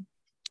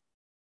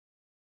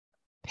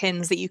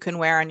pins that you can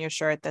wear on your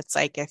shirt that's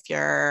like, if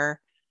you're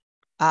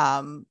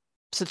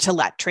so to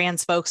let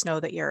trans folks know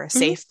that you're a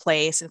safe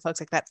place and folks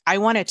like that. I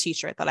want a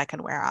t-shirt that I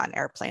can wear on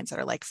airplanes that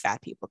are like,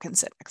 fat people can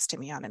sit next to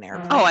me on an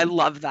airplane. Oh, I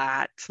love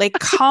that. Like,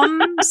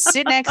 come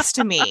sit next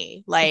to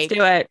me. Like, Let's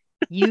do it.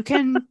 You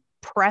can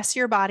press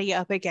your body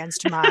up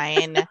against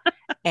mine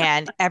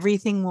and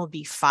everything will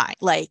be fine.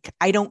 Like,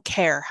 I don't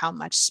care how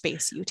much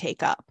space you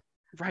take up.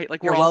 Right.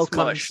 Like, you're we're all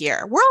welcome smushed.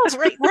 here. We're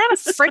on a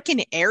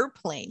freaking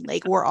airplane.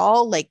 Like, we're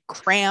all like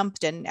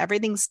cramped and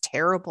everything's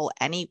terrible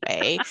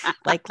anyway.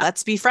 Like,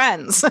 let's be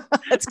friends.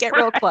 Let's get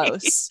real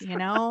close,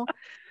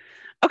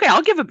 Okay,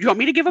 you want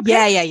me to give a pick?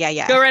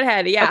 Yeah. Go right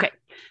ahead. Yeah. Okay.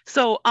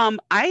 So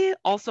I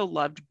also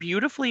loved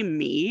Beautifully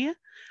Me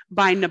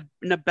by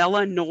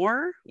Nabella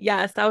Noor.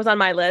 Yes, that was on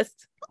my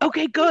list.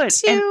 Okay, good.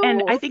 Me And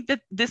too. I think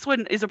that this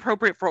one is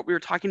appropriate for what we were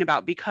talking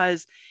about,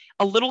 because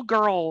a little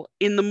girl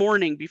in the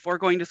morning before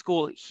going to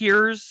school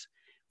hears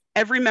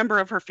every member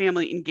of her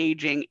family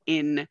engaging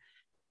in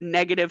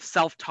negative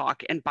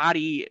self-talk and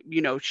body,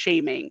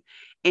 shaming.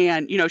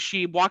 And,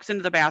 she walks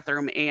into the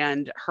bathroom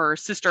and her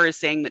sister is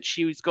saying that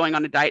she was going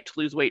on a diet to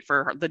lose weight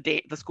for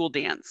the school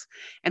dance.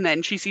 And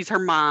then she sees her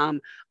mom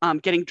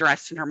getting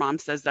dressed, and her mom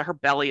says that her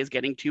belly is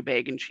getting too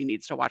big and she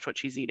needs to watch what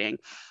she's eating.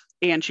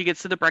 And she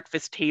gets to the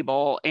breakfast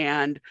table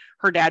and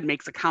her dad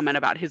makes a comment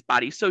about his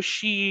body. So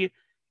she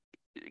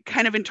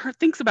kind of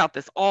thinks about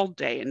this all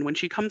day. And when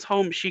she comes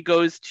home, she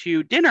goes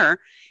to dinner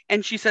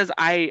and she says,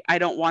 I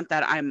don't want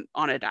that. I'm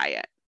on a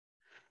diet.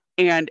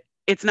 And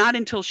it's not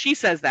until she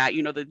says that,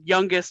 the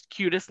youngest,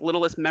 cutest,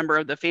 littlest member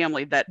of the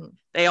family, that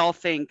they all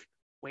think,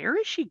 where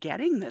is she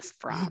getting this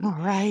from?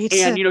 Right.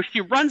 And,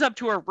 she runs up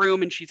to her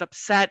room and she's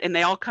upset, and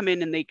they all come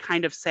in and they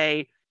kind of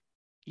say,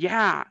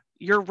 yeah,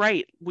 you're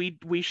right.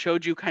 We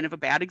showed you kind of a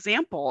bad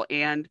example.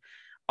 And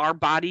our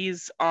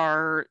bodies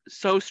are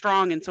so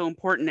strong and so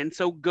important and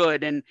so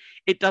good, and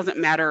it doesn't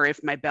matter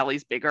if my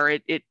belly's bigger.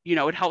 It you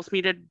know, it helps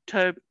me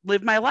to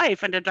live my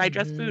life and to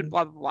digest food,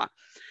 blah blah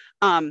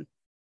blah.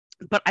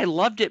 But I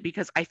loved it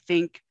because I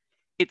think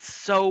it's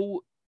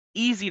so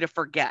easy to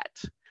forget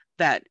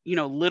that, you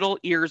know, little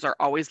ears are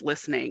always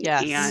listening.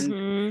 Yes.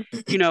 And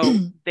you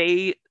know,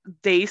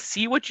 they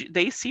see what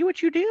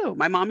you do.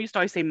 My mom used to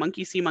always say,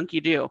 monkey see,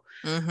 monkey do.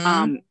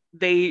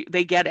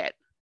 They get it.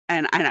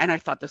 And I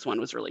thought this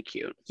one was really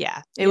cute.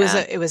 Yeah, it was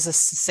a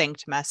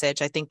succinct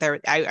message. I think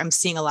I'm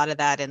seeing a lot of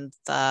that in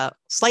the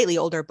slightly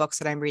older books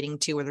that I'm reading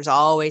too, where there's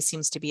always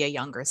seems to be a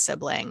younger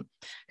sibling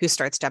who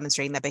starts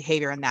demonstrating that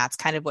behavior, and that's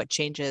kind of what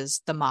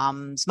changes the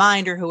mom's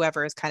mind or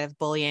whoever is kind of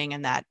bullying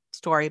in that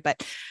story.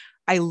 But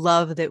I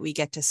love that we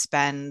get to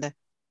spend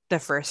the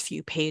first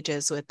few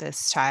pages with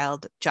this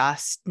child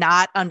just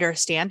not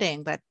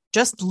understanding that,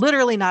 just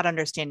literally not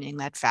understanding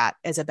that fat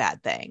is a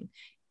bad thing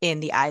in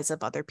the eyes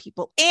of other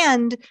people.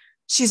 And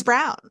she's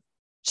brown.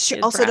 She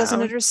also brown.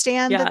 Doesn't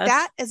understand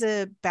that is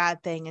a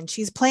bad thing. And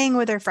she's playing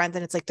with her friends,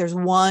 and it's like there's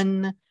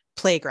one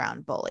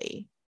playground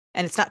bully,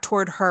 and it's not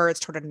toward her, it's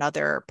toward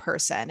another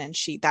person. And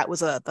that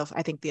was I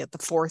think the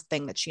fourth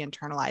thing that she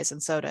internalized.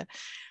 And so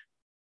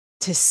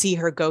to see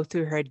her go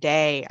through her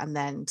day and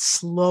then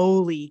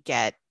slowly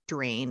get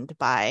drained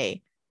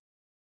by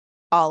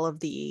all of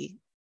the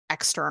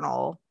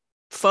external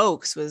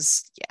folks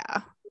was,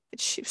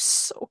 she was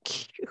so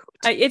cute.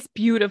 It's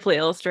beautifully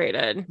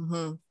illustrated.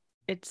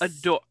 It's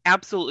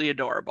absolutely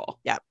adorable.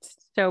 Yeah.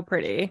 So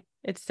pretty.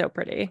 It's so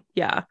pretty.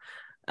 Yeah.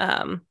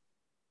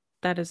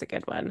 That is a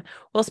good one.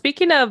 Well,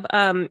 speaking of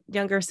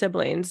younger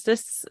siblings,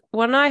 this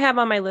one I have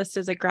on my list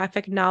is a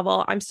graphic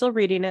novel. I'm still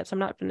reading it, so I'm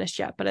not finished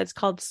yet, but it's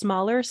called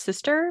Smaller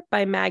Sister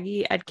by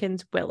Maggie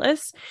Edkins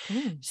Willis.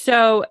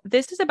 So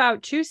this is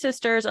about two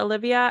sisters,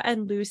 Olivia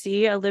and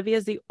Lucy.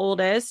 Olivia's the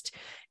oldest,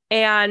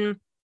 and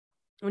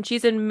when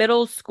she's in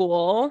middle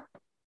school,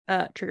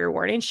 trigger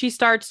warning, she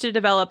starts to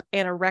develop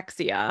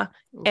anorexia.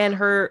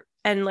 Oof.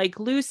 And like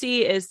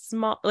Lucy is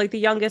small, like the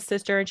youngest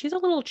sister, and she's a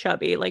little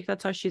chubby. Like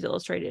that's how she's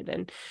illustrated.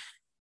 And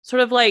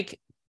sort of like,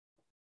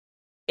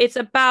 it's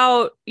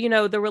about, you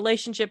know, the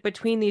relationship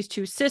between these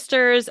two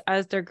sisters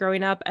as they're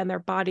growing up and their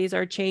bodies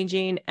are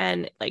changing,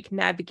 and like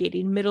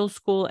navigating middle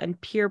school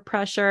and peer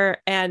pressure.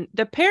 And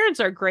the parents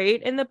are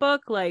great in the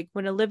book. Like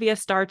when Olivia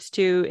starts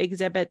to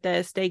exhibit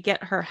this, they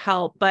get her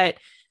help, but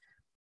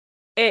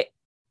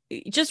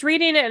just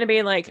reading it and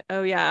being like,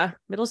 oh yeah,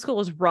 middle school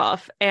is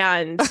rough.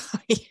 And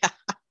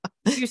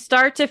you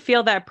start to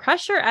feel that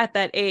pressure at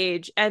that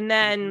age. And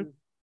then,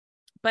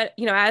 but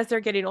you know, as they're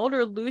getting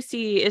older,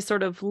 Lucy is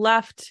sort of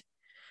left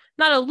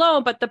not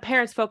alone, but the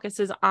parents' focus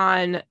is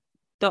on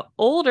the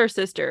older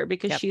sister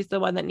because she's the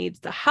one that needs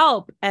the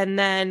help. And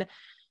then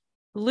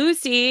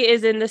Lucy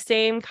is in the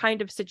same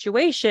kind of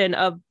situation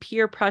of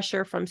peer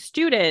pressure from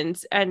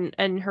students and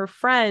her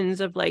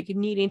friends of like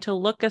needing to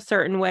look a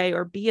certain way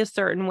or be a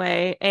certain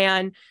way.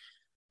 And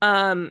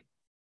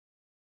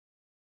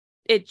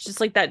it's just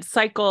like that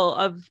cycle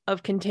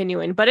of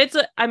continuing. But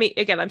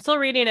again, I'm still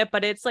reading it,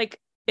 but it's like,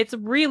 it's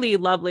really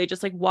lovely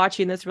just like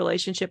watching this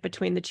relationship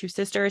between the two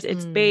sisters.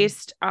 It's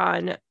based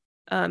on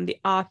the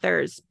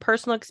author's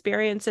personal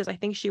experiences. I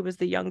think she was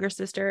the younger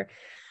sister,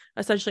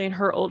 essentially, and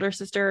her older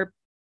sister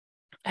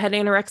had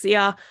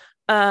anorexia.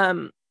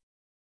 And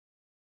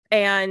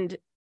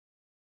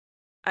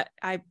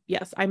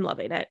I'm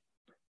loving it.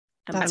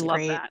 That's I love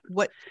great. that.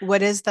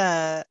 What is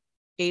the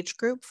age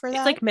group for that?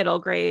 It's like middle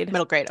grade.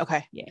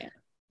 Okay. Yeah.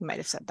 You might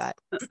have said that.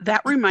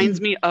 That reminds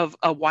me of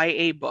a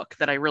YA book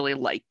that I really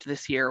liked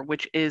this year,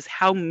 which is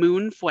How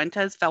Moon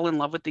Fuentes Fell in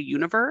Love with the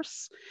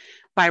Universe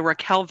by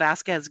Raquel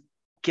Vasquez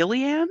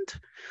Gilliand.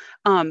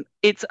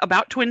 It's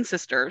about twin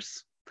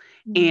sisters,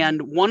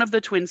 and one of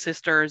the twin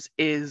sisters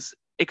is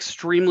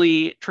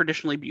extremely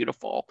traditionally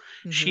beautiful.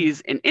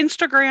 She's an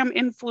Instagram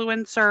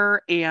influencer,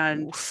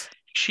 and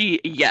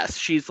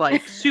she's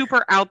like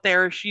super out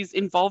there. She's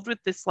involved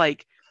with this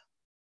like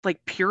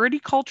purity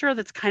culture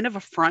that's kind of a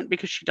front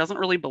because she doesn't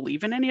really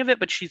believe in any of it,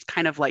 but she's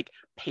kind of like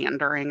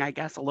pandering, I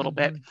guess, a little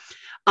bit.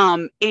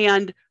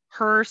 And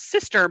her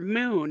sister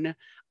Moon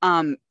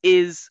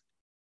is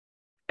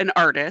an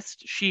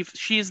artist.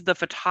 She's the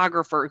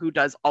photographer who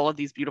does all of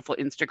these beautiful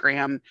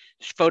Instagram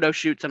photo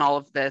shoots and all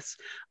of this.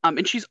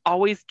 And she's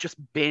always just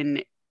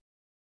been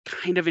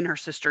kind of in her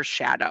sister's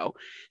shadow.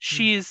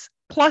 She's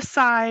plus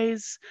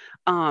size.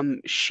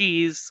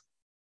 She's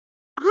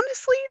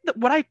honestly,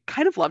 what I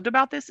kind of loved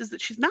about this is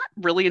that she's not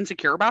really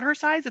insecure about her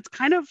size. It's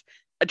kind of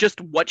just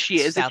what she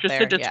is. It's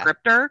just a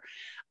descriptor.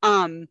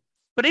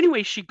 But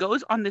anyway, she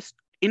goes on this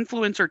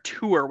influencer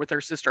tour with her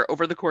sister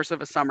over the course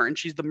of a summer, and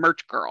she's the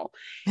merch girl.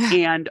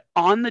 And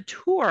on the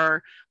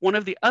tour, one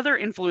of the other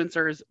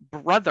influencers'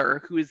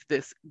 brother, who is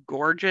this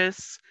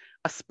gorgeous,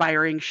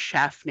 aspiring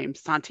chef named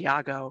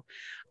Santiago,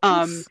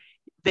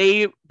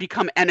 they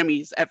become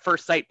enemies at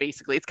first sight,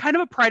 basically. It's kind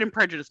of a Pride and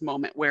Prejudice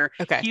moment where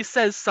he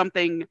says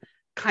something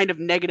kind of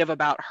negative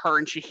about her,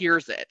 and she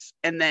hears it,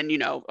 and then, you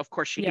know, of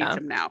course she hates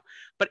him now.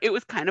 But it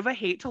was kind of a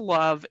hate to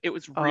love. It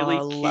was really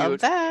cute. Love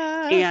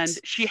that. And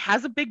she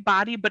has a big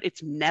body, but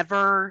she's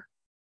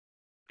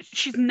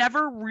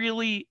never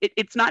really,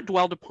 it's not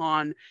dwelled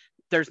upon.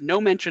 There's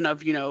no mention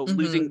of, you know,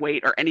 losing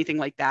weight or anything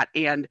like that.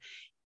 And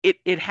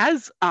it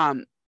has a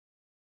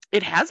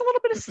little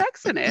bit of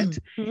sex in it.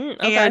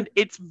 Okay. And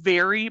it's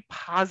very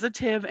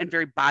positive and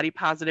very body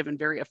positive and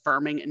very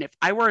affirming. And if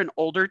I were an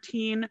older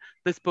teen,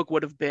 this book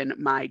would have been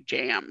my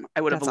jam.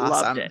 I would have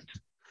loved it.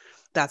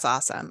 That's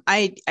awesome.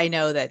 I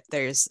know that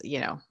there's,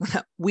 you know,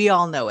 we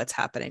all know what's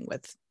happening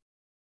with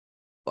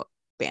book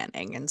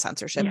banning and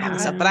censorship and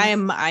stuff, but I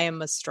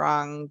am a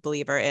strong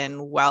believer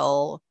in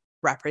well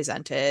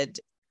represented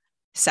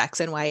sex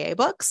and YA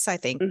books. I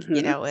think,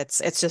 you know,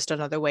 it's just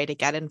another way to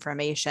get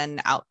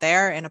information out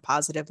there in a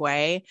positive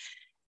way.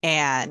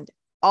 And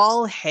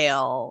all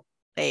hail,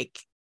 like,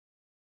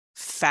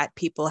 fat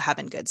people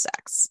having good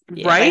sex.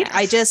 Right. Like,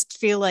 I just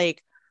feel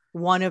like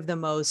one of the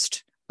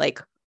most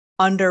like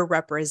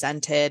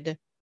underrepresented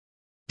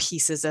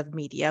pieces of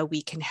media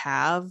we can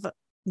have,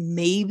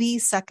 maybe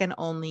second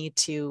only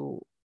to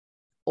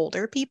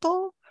older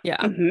people.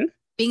 Yeah.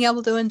 Being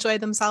able to enjoy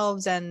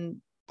themselves,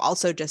 and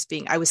also just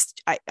being,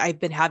 I've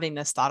been having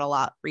this thought a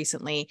lot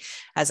recently,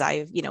 as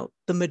I've, you know,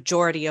 the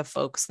majority of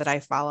folks that I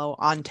follow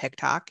on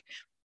TikTok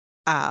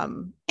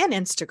and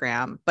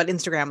Instagram, but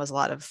Instagram was a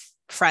lot of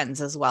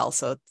friends as well.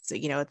 So it's,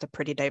 you know, it's a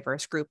pretty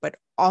diverse group, but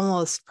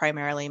almost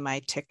primarily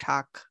my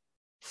TikTok,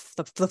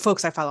 the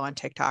folks I follow on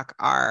TikTok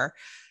are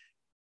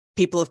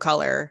people of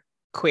color,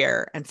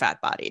 queer, and fat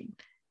bodied.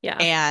 Yeah.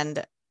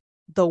 And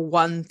the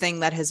one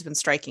thing that has been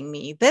striking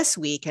me this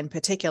week in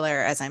particular,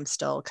 as I'm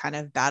still kind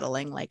of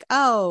battling, like,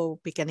 oh,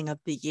 beginning of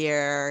the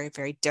year,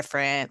 very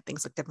different,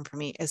 things look different for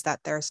me, is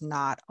that there's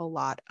not a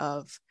lot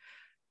of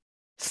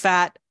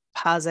fat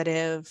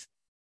positive,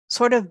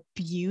 sort of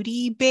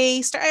beauty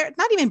based,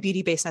 not even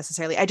beauty based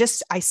necessarily.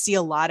 I see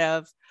a lot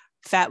of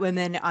fat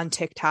women on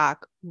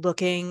TikTok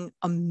looking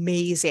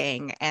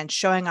amazing and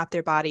showing off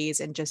their bodies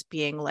and just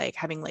being like,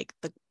 having like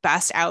the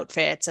best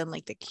outfits and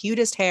like the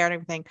cutest hair and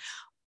everything,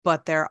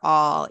 but they're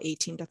all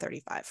 18 to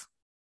 35.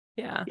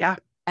 Yeah. Yeah.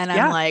 And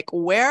I'm like,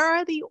 where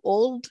are the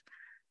old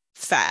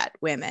fat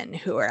women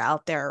who are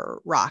out there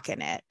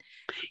rocking it?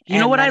 You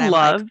know what I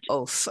loved? Like,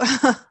 oof.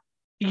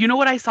 You know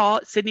what I saw,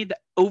 Sydney,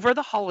 over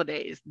the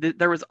holidays,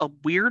 there was a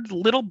weird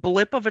little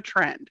blip of a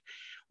trend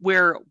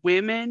where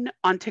women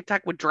on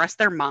TikTok would dress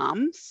their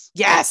moms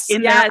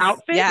in their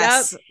outfits.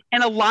 Yes.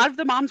 And a lot of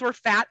the moms were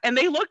fat and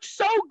they looked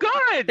so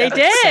good. They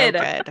did.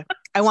 So good.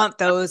 I want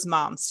those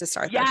moms to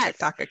start their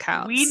TikTok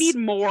accounts. We need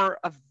more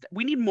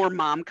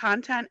mom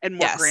content and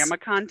more grandma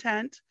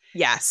content.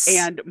 Yes.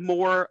 And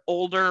more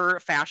older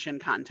fashion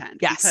content.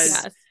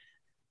 Yes.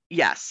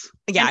 Yes.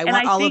 Yeah, I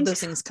want all of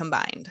those things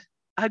combined.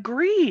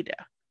 Agreed.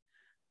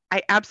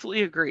 I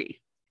absolutely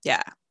agree.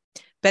 Yeah.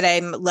 But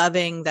I'm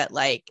loving that,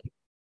 like,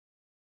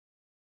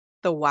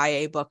 the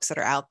YA books that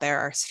are out there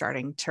are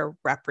starting to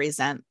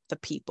represent the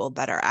people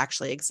that are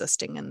actually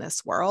existing in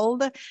this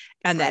world,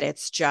 and that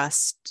it's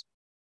just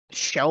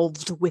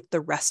shelved with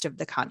the rest of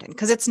the content.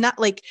 Because it's not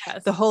like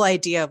the whole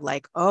idea of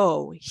like,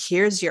 oh,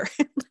 here's your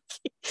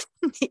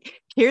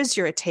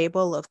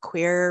table of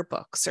queer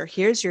books, or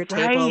here's your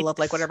table of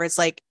like whatever. It's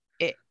like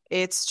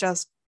it's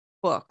just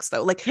books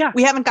though. Like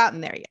we haven't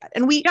gotten there yet,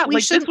 and we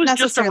like shouldn't this was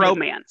just a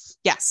romance.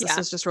 Yes, this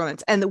was just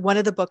romance. And one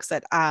of the books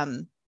that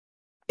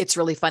it's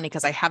really funny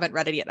because I haven't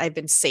read it yet. I've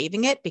been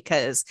saving it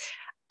because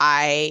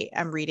I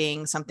am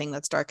reading something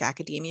that's dark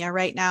academia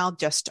right now,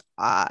 just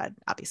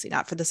obviously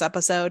not for this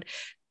episode,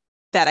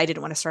 that I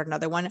didn't want to start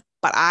another one,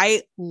 but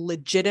I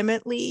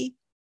legitimately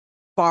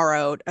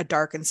borrowed A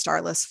Dark and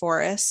Starless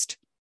Forest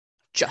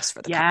just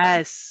for the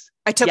cover.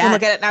 I took a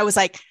look at it and I was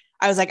like,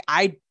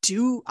 I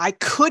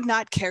could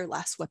not care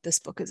less what this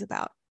book is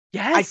about.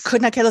 I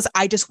could not care less.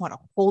 I just want to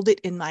hold it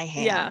in my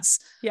hands.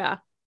 Yeah.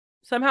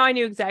 Somehow I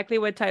knew exactly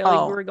what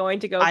title you were going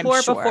to go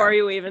for before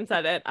you even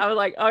said it. I was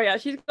like, oh yeah,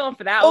 she's going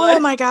for that one. Oh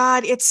my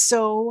God. It's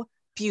so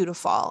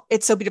beautiful.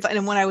 It's so beautiful.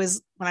 And when I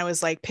was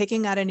like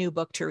picking out a new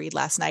book to read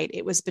last night,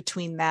 it was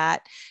between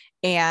that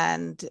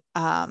and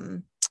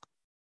Fat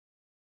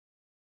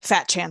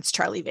Chance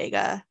Charlie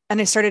Vega.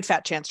 And I started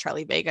Fat Chance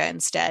Charlie Vega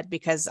instead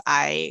because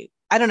I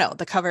don't know,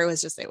 the cover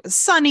was just, it was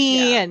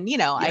sunny and, you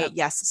know,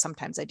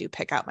 sometimes I do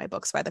pick out my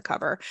books by the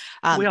cover.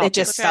 It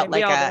just felt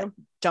like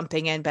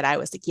jumping in, but I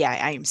was like,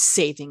 I am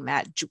saving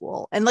that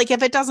jewel. And like,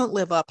 if it doesn't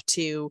live up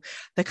to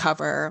the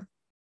cover,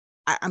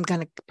 I'm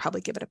going to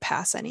probably give it a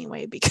pass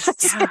anyway,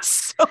 because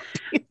it's so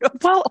beautiful.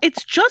 Well,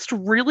 it's just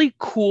really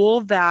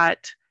cool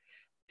that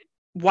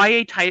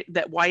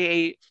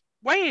YA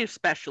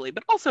especially,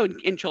 but also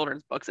in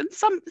children's books and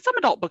some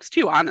adult books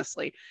too,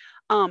 honestly,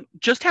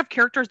 just have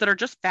characters that are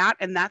just fat,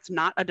 and that's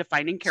not a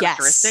defining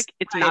characteristic.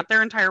 It's not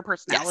their entire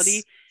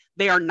personality.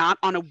 They are not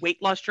on a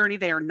weight loss journey.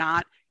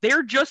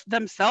 They're just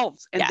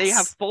themselves, and they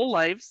have full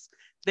lives.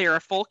 They are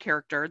a full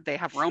character. They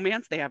have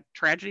romance. They have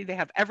tragedy. They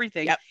have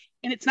everything.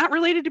 And it's not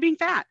related to being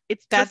fat.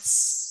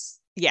 It's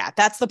Yeah,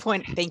 that's the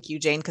point. Thank you,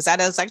 Jane, because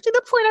that is actually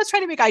the point I was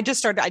trying to make. I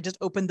just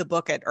opened the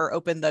book or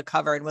opened the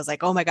cover and was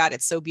like, oh my God,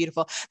 it's so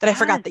beautiful that I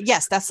forgot that.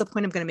 Yes, that's the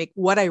point I'm going to make.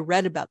 What I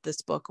read about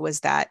this book was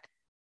that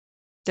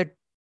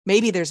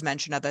there's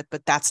mention of it,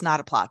 but that's not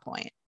a plot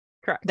point.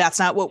 Correct. That's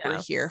not what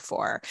we're here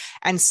for.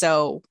 And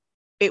so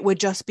it would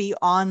just be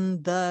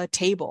on the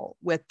table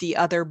with the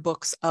other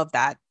books of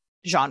that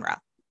genre.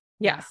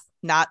 Yes.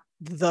 Not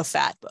the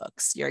fat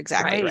books. You're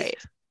exactly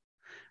right.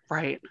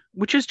 Right.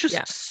 Which is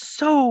just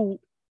so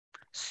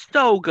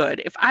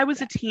good. If I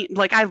was a teen,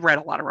 like I've read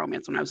a lot of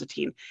romance when I was a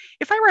teen.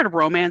 If I read a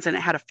romance and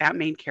it had a fat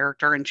main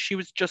character and she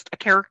was just a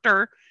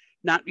character,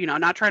 not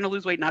trying to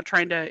lose weight, not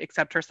trying to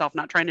accept herself,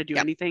 not trying to do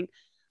anything,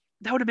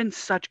 that would have been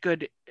such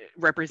good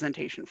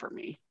representation for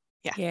me.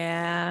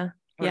 Yeah.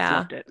 I would have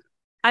loved it.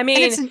 I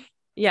mean,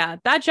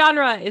 that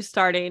genre is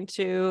starting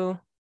to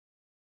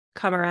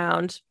come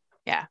around.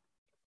 Yeah.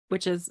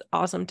 Which is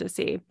awesome to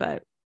see.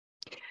 But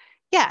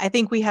yeah, I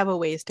think we have a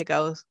ways to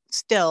go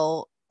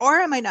still. Or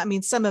I might not. I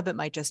mean, some of it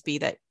might just be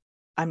that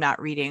I'm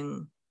not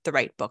reading the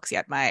right books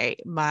yet. I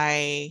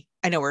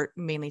know we're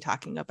mainly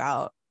talking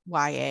about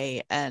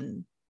YA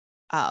and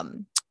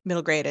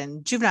middle grade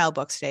and juvenile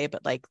books today,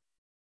 but like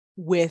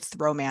with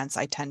romance,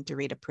 I tend to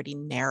read a pretty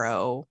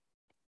narrow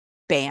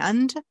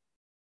band.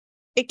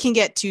 It can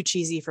get too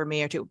cheesy for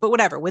me but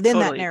whatever. Within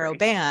that narrow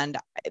band,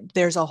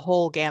 there's a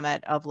whole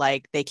gamut of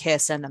like they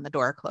kiss and then the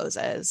door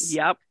closes.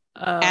 Yep.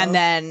 And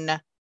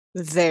then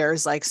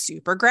there's like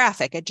super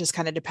graphic. It just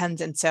kind of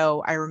depends. And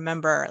so I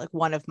remember like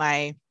one of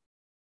my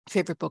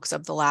favorite books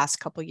of the last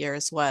couple of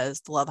years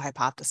was The Love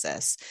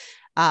Hypothesis,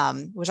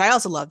 which I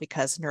also love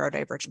because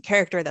neurodivergent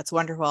character. That's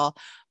wonderful.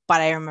 But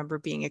I remember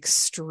being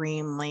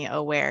extremely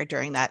aware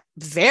during that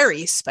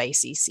very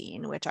spicy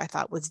scene, which I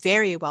thought was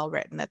very well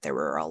written, that there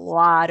were a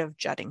lot of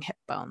jutting hip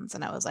bones.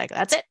 And I was like,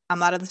 that's it.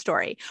 I'm out of the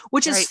story,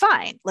 which is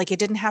fine. Like it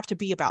didn't have to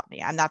be about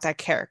me. I'm not that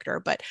character.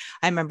 But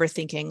I remember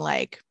thinking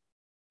like,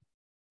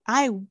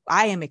 I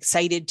am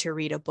excited to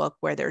read a book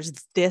where there's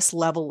this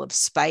level of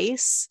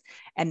spice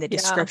and the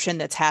description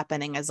that's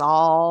happening is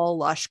all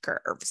lush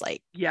curves.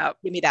 Like, give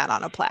me that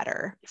on a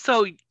platter.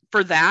 So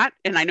for that,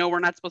 and I know we're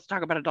not supposed to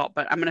talk about adult,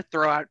 but I'm going to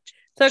throw out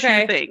two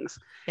things.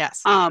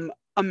 Yes.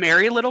 A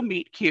Merry Little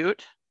Meet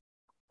Cute.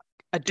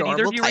 Adorable.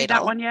 Did either of you read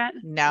that one yet?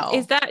 No.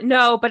 Is that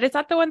but is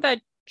that the one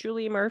that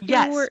Julie Murphy?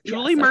 Yes,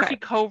 Julie Murphy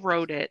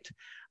co-wrote it.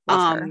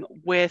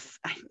 With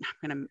I'm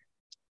gonna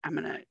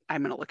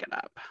look it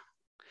up.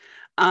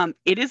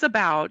 It is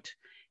about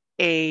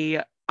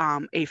a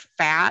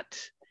fat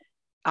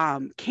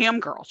cam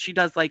girl. She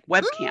does like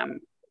webcam,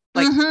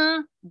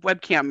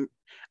 webcam.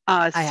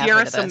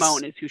 Sierra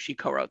Simone is who she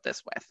co-wrote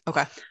this with.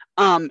 Okay.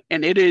 And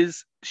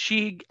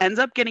she ends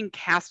up getting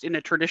cast in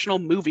a traditional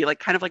movie, like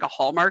kind of like a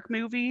Hallmark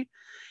movie,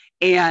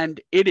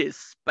 and it is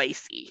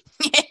spicy.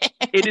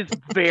 It is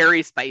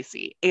very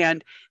spicy,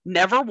 and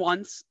never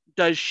once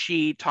does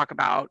she talk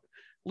about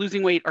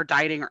losing weight or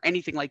dieting or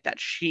anything like that.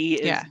 She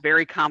is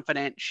very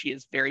confident. She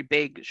is very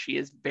big. She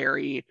is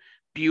very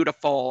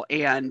beautiful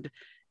and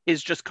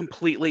is just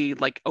completely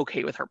like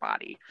okay with her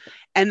body.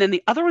 And then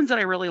the other ones that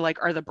I really like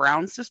are the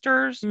Brown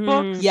Sisters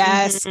books.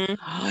 Yes.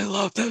 I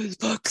love those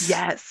books.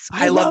 Yes.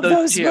 I love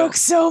those books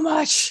so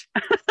much.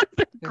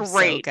 They're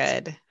great. So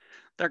good.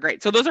 They're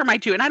great. So those are my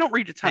two. And I don't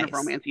read a ton of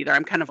romance either.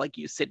 I'm kind of like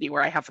you, Sydney,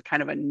 where I have a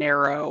kind of a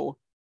narrow.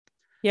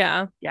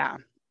 Yeah. Yeah.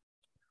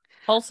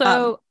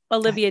 Also,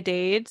 Olivia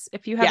Dades,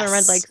 if you haven't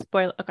read like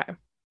spoiler. Okay.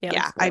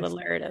 Yeah. Spoiler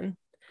alert. And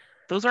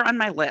those are on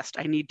my list.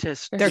 I need to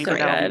They're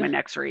that will be my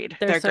next read.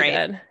 They're so great.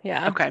 Good.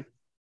 Yeah. Okay.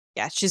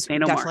 Yeah, she's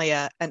definitely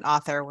an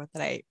author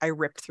that I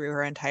ripped through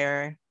her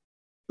entire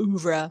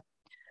oeuvre.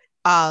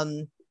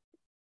 I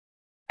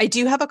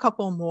do have a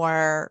couple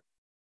more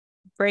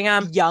bring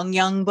on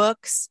young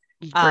books.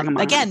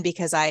 Again,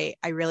 because I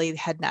really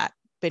had not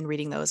been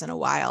reading those in a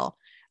while.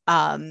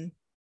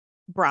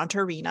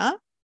 Brontorina,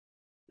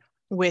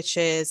 which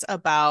is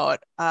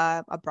about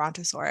a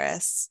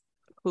brontosaurus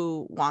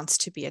who wants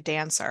to be a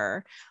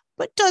dancer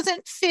but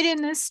doesn't fit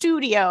in the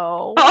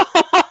studio.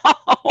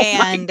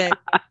 And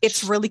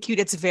it's really cute.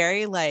 It's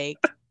very like,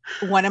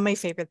 one of my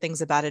favorite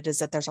things about it is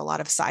that there's a lot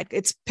of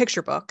it's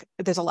picture book.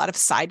 There's a lot of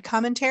side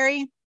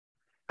commentary.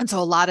 And so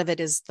a lot of it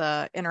is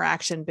the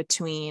interaction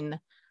between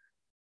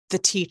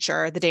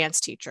the dance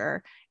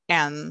teacher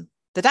and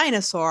the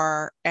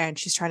dinosaur. And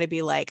she's trying to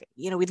be like,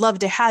 we'd love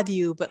to have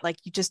you, but like,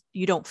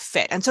 you don't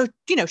fit. And so,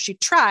 she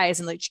tries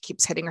and like, she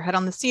keeps hitting her head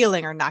on the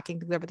ceiling or knocking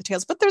things over the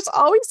tails, but there's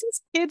always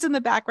these kids in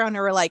the background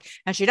who are like,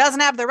 and she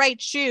doesn't have the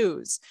right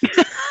shoes.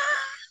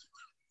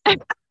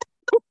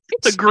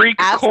 The Greek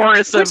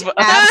chorus of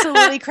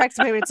absolutely cracks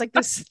me. It's like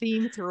this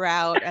theme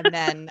throughout. And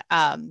then,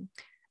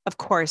 of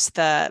course,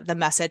 the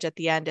message at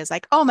the end is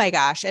like, oh my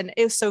gosh. And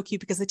it was so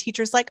cute because the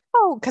teacher's like,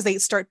 because they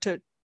start to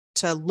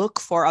look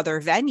for other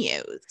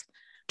venues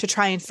to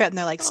try and fit. And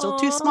they're like, still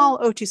too small.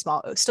 Oh, too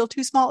small. Oh, still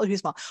too small. Oh, too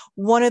small.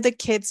 One of the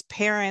kids'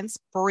 parents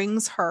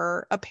brings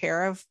her a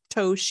pair of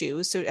toe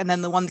shoes. So, and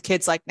then the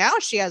kid's like, now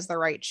she has the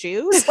right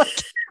shoes. Like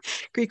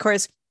Greek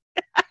chorus.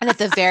 And at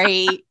the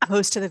very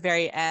close to the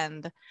very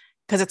end,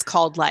 because it's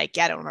called like,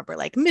 I don't remember,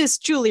 like Miss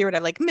Julie or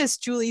whatever, like Miss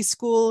Julie's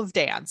School of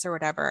Dance or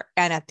whatever.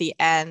 And at the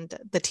end,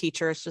 the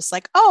teacher is just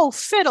like, oh,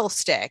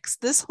 fiddlesticks.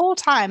 This whole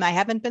time I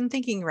haven't been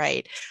thinking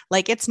right.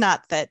 Like, it's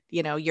not that,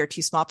 you're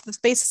too small for the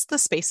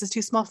space is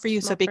too small for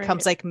you. So it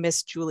becomes like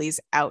Miss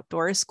Julie's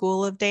Outdoor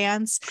School of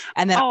Dance.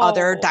 And then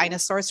other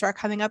dinosaurs start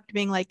coming up to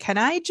being like, can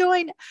I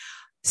join?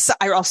 So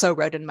I also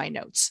wrote in my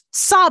notes,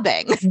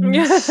 sobbing.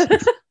 So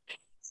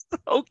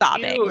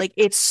sobbing. Cute. Like,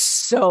 it's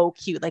so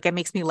cute. Like, it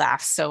makes me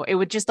laugh. So it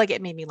would just like,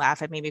 it made me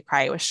laugh. It made me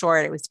cry. It was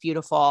short. It was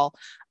beautiful.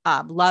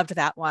 Loved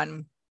that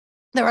one.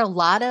 There are a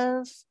lot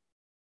of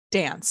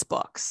dance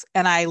books,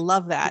 and I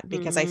love that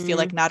because I feel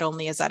like not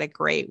only is that a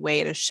great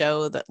way to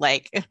show that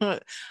like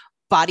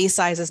body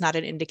size is not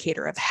an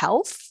indicator of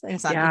health, and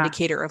it's not an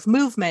indicator of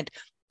movement,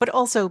 but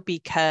also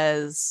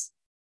because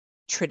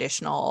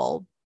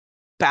traditional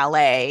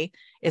ballet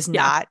is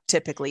not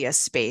typically a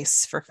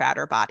space for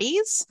fatter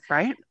bodies.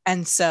 Right.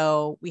 And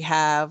so we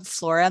have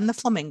Flora and the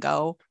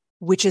Flamingo,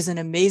 which is an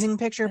amazing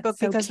picture book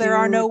because there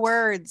are no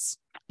words.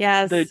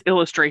 Yes. The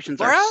illustrations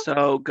are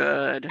so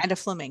good. And a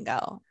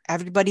flamingo.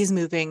 Everybody's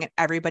moving.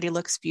 Everybody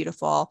looks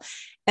beautiful.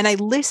 And I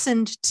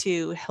listened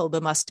to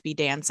Hilda Must Be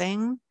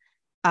Dancing.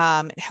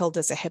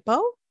 Hilda's a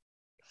hippo.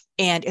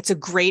 And it's a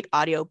great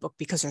audiobook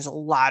because there's a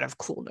lot of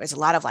cool noise, a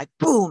lot of like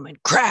boom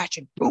and crash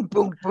and boom,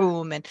 boom,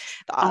 boom. And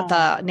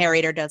the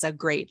narrator does a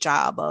great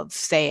job of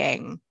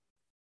saying,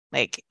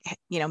 like,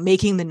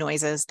 making the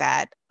noises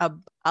that a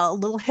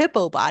little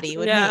hippo body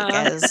would make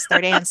as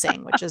they're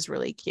dancing, which is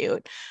really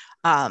cute.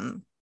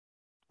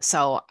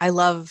 So I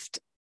loved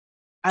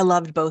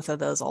both of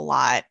those a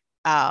lot.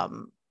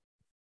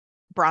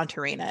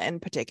 Bronterina in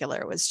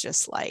particular was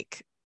just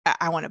like,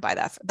 I want to buy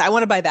that. I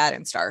want to buy that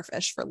in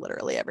Starfish for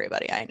literally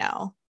everybody I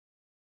know.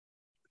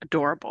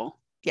 Adorable.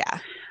 Yeah.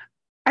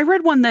 I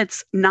read one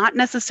that's not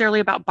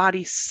necessarily about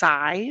body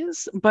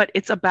size, but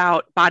it's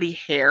about body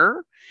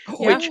hair,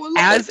 which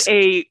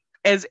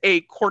as a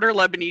quarter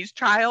Lebanese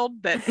child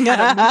that had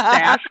a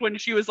mustache when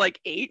she was like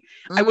 8,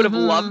 I would have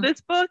loved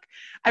this book.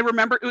 I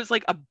remember it was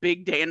like a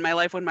big day in my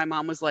life when my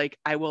mom was like,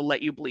 I will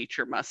let you bleach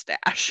your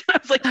mustache. I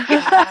was like,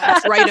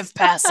 yes, rite of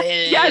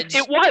passage. Yes,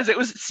 it was. It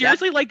was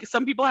seriously like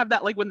some people have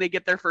that like when they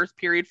get their first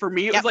period. For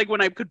me, it was like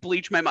when I could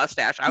bleach my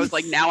mustache. I was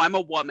like, now I'm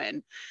a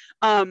woman.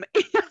 And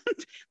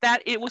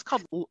that it was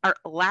called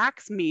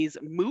Laxmi's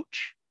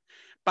Mooch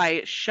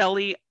by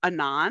Shelley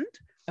Anand.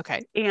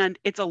 Okay. And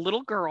it's a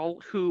little girl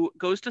who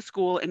goes to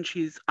school and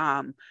she's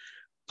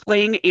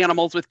playing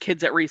animals with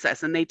kids at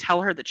recess, and they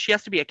tell her that she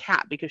has to be a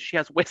cat because she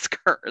has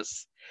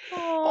whiskers.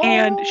 Aww.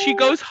 And she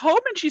goes home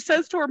and she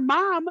says to her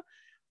mom,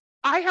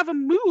 I have a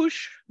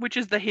moosh, which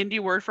is the Hindi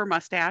word for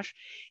mustache,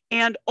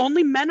 and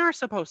only men are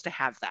supposed to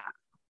have that.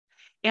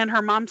 And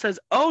her mom says,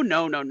 oh,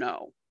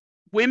 no.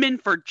 Women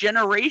for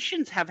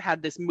generations have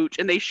had this mooch.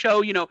 And they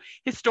show,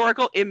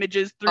 historical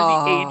images through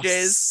the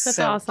ages. That's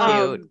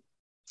awesome. Cute.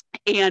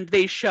 And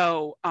they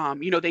show,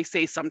 they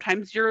say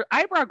sometimes your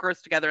eyebrow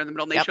grows together in the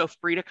middle, and they show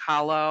Frida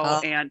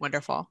Kahlo. And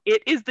wonderful.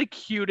 It is the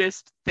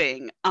cutest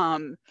thing.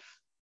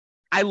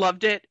 I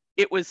loved it.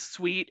 It was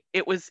sweet.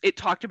 It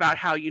talked about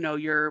how,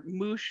 your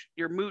mooch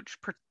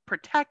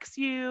protects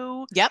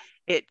you. Yep.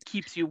 It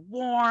keeps you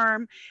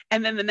warm.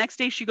 And then the next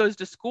day she goes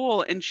to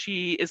school and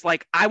she is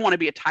like, I want to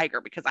be a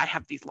tiger because I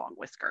have these long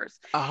whiskers.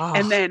 Oh.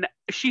 And then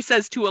she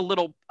says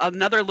to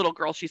another little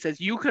girl, she says,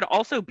 you could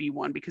also be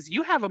one because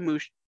you have a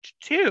mooch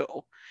too.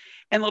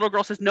 And the little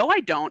girl says, no, I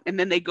don't. And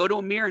then they go to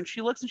a mirror and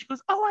she looks and she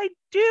goes, oh, I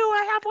do.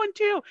 I have one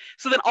too.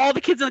 So then all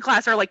the kids in the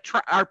class are like,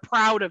 are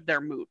proud of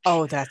their mooch.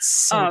 Oh, that's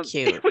so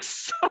cute. It was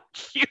so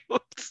cute.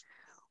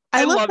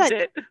 I loved that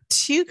it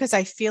too, because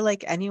I feel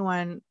like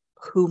anyone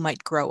who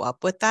might grow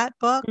up with that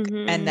book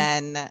and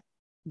then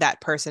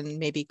that person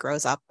maybe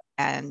grows up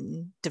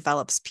and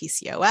develops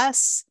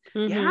PCOS,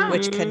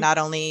 which can not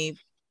only,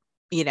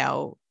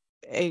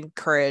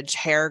 encourage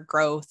hair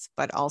growth,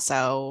 but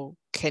also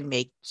can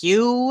make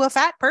you a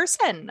fat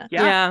person.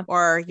 Yeah.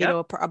 Or,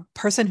 a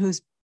person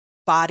whose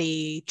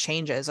body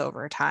changes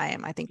over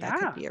time. I think that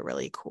could be a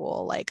really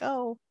cool, like,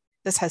 oh,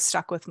 this has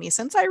stuck with me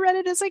since I read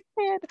it as a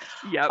kid.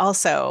 Yep.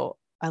 Also,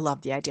 I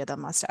love the idea that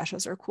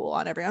mustaches are cool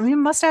on everyone. I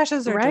mean,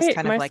 mustaches are just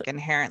kind of like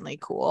inherently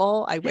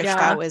cool. I wish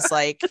that was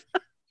like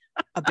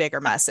a bigger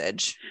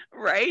message.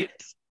 Right.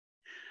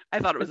 I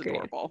thought it was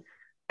adorable.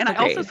 And I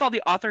also saw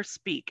the author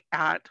speak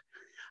at,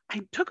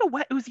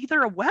 it was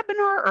either a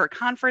webinar or a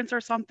conference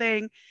or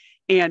something.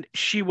 And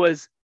she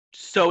was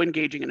so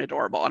engaging and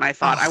adorable. And I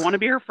thought, I want to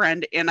be her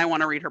friend and I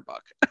want to read her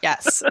book.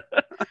 Yes.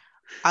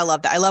 I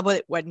love that. I love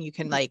when you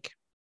can like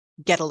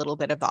get a little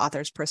bit of the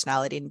author's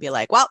personality and be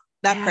like, well,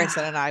 that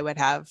person and I would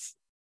have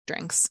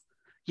drinks.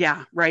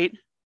 Yeah, right.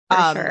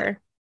 For sure.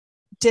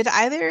 Did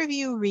either of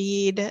you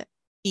read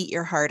Eat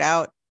Your Heart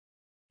Out?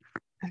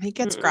 I think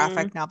it's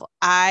graphic novel.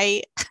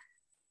 My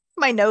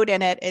note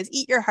in it is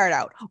Eat Your Heart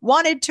Out.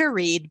 Wanted to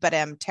read, but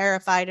am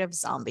terrified of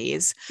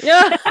zombies.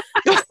 Yeah.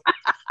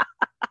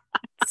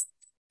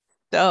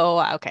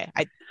 So, okay.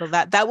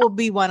 That will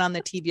be one on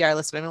the TBR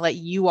list, but I'm going to let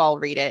you all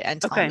read it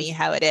and tell me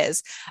how it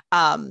is.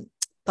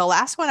 the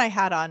last one I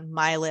had on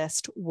my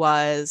list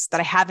was that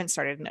I haven't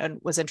started and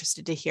was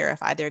interested to hear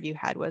if either of you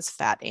had was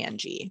Fat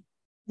Angie.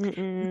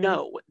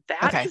 No,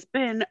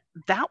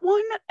 that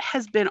one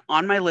has been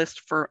on my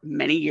list for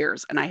many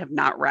years and I have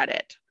not read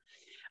it.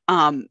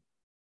 I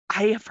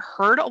have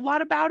heard a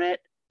lot about it,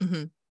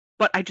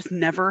 but I just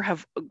never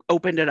have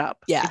opened it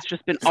up. Yeah. It's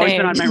just always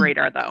been on my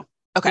radar though.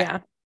 Okay. Yeah.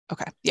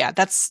 Okay. Yeah.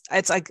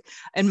 It's like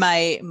in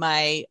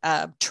my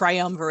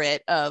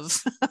triumvirate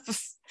of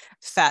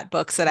fat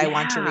books that I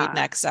want to read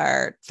next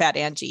are Fat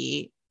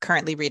Angie,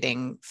 currently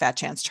reading Fat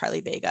Chance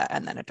Charlie Vega,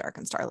 and then A Dark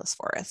and Starless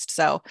Forest.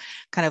 So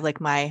kind of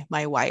like my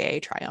YA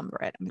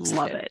triumvirate.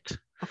 Love it.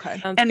 Okay.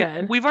 Sounds and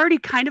good. We've already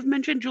kind of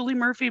mentioned Julie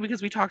Murphy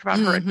because we talked about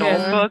her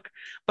adult book,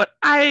 but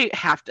I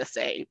have to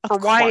say for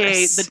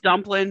YA, the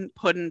Dumplin'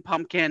 Puddin'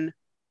 Pumpkin,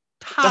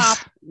 top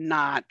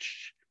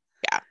notch.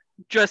 Yeah.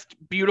 Just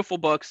beautiful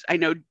books. I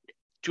know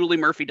Julie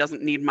Murphy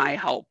doesn't need my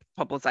help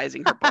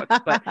publicizing her books,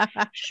 but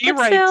she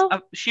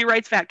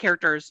writes fat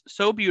characters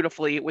so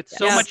beautifully with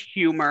so much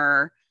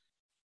humor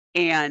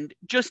and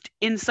just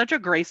in such a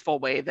graceful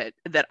way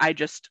that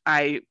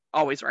I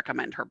always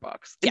recommend her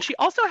books. And she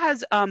also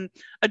has a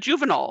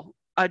juvenile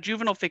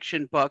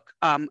fiction book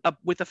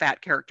with a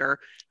fat character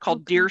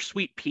called Dear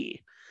Sweet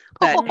Pea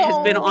that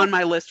has been on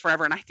my list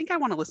forever, and I think I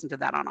want to listen to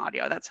that on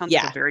audio. That sounds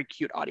like a very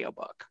cute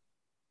audiobook.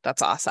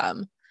 That's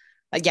awesome.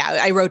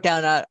 I wrote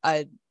down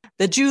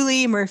the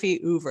Julie Murphy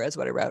oeuvre is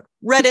what I wrote.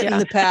 Read it in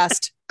the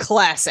past.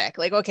 Classic.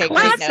 Like, okay,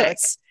 great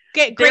notes.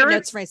 Great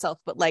notes for myself.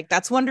 But like,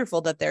 that's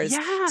wonderful that there's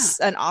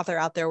an author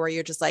out there where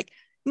you're just like,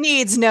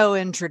 needs no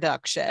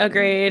introduction.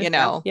 Agreed. You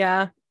know?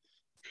 Yeah.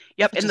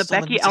 Yep. And the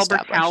Becky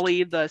Albert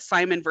Halley, the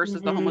Simon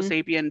versus the Homo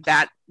sapien,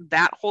 that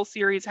whole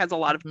series has a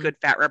lot of good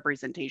fat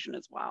representation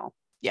as well.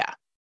 Yeah.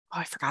 Oh,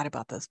 I forgot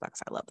about those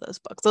books. I love those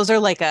books. Those are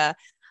like a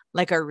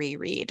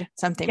reread,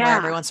 something where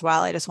every once in a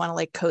while I just want to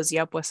like cozy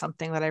up with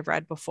something that I've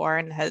read before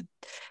and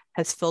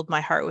has filled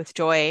my heart with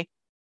joy.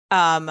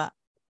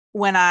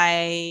 When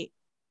I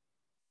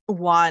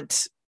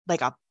want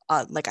like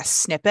a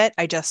snippet,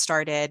 I just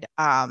started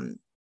I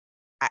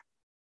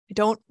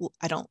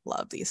don't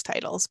love these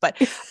titles, but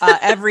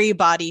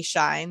Everybody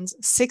Shines,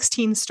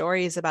 16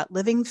 stories about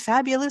living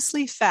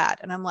fabulously fat,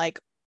 and I'm like,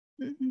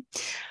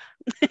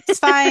 it's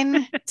fine.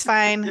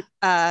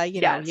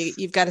 You know,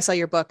 you've got to sell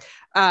your book.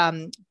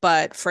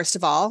 But first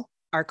of all,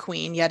 our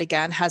queen yet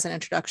again has an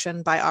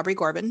introduction by Aubrey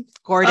Gordon,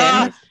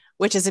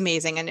 which is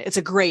amazing. And it's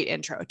a great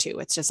intro too.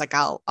 It's just like,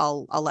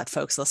 I'll let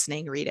folks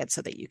listening read it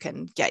so that you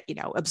can get,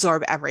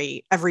 absorb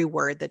every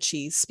word that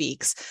she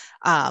speaks.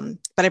 But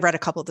I've read a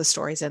couple of the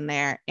stories in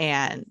there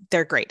and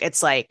they're great.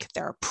 It's like,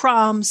 there are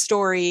prom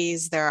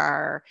stories. There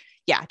are,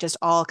 just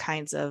all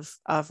kinds of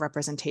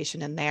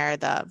representation in there.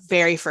 The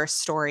very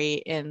first story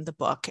in the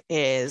book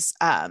is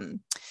a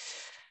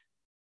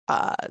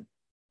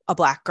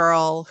Black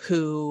girl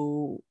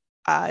who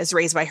is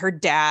raised by her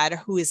dad,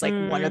 who is like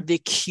one of the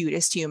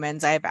cutest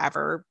humans I've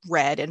ever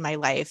read in my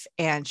life.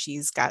 And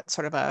she's got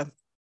sort of a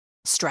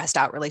stressed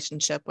out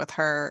relationship with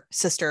her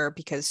sister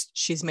because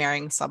she's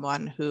marrying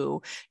someone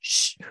who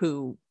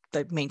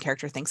the main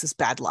character thinks is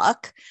bad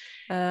luck.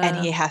 And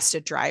he has to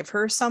drive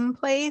her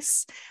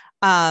someplace.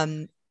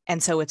 And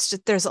so it's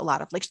just, there's a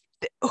lot of like,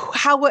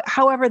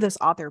 however this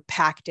author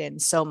packed in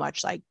so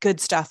much like good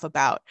stuff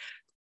about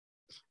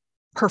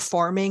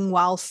performing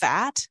while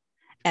fat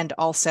and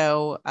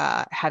also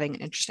having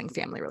an interesting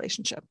family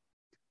relationship.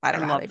 I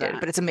don't know how they did it,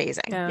 but it's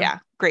amazing. Yeah.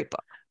 Great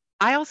book.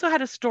 I also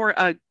had a story,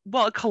 a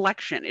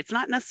collection. It's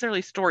not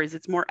necessarily stories,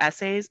 it's more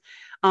essays.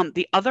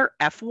 The Other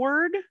F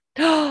Word.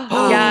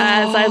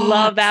 Yes, I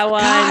love that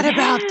one. Forgot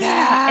about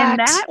that. And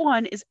that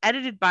one is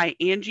edited by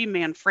Angie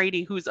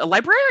Manfredi, who's a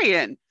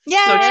librarian.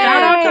 Yeah. So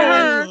shout out to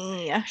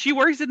her. She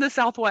works in the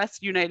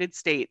Southwest United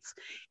States,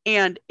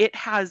 and it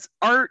has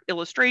art,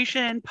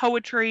 illustration,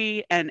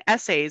 poetry, and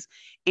essays,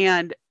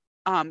 and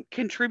the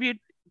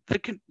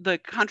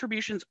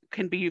contributions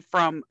can be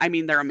from,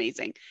 they're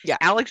amazing. Yeah.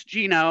 Alex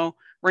Gino,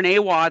 Renee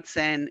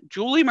Watson,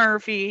 Julie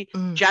Murphy,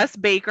 Jess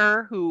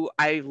Baker, who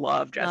I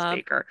love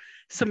Baker,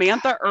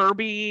 Samantha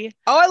Irby.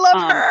 Oh, I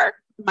love her.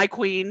 My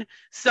queen.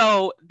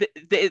 So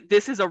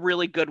this is a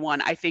really good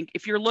one. I think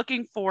if you're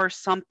looking for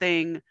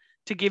something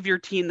to give your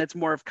teen that's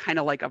more of kind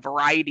of like a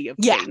variety of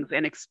things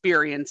and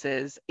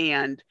experiences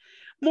and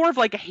more of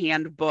like a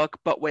handbook,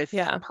 but with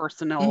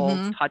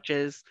personal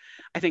touches,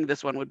 I think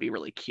this one would be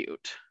really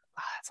cute.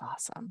 Oh, that's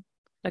awesome.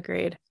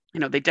 Agreed.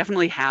 They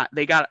definitely have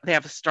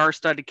a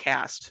star-studded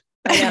cast.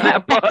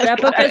 That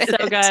book is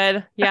so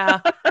good. Yeah.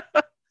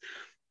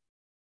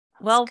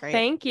 Well,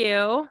 thank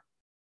you.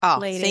 Oh,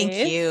 ladies,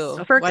 thank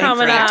you for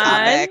coming on.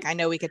 Topic. I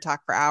know we could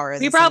talk for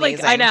hours. We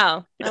probably, I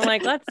know. I'm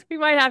like, we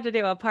might have to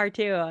do a part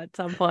 2 at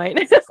some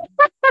point.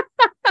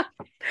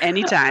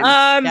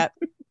 Anytime.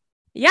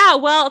 Yeah.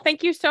 Well,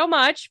 thank you so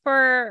much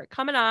for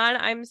coming on.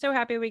 I'm so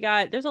happy we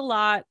got a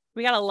lot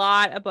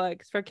of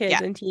books for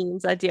kids and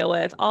teens that deal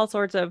with all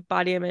sorts of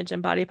body image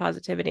and body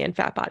positivity and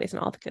fat bodies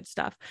and all the good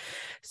stuff.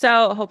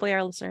 So hopefully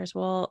our listeners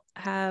will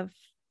have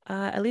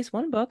at least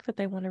one book that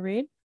they want to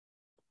read.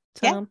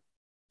 So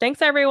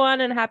Thanks,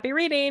 everyone, and happy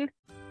reading.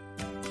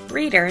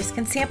 Readers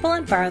can sample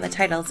and borrow the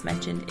titles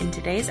mentioned in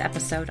today's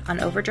episode on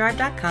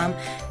Overdrive.com,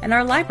 and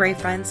our library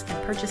friends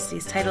can purchase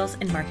these titles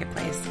in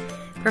Marketplace.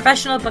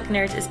 Professional Book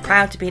Nerds is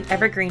proud to be an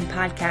Evergreen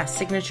Podcast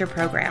signature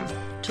program.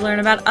 To learn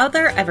about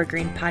other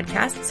Evergreen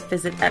podcasts,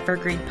 visit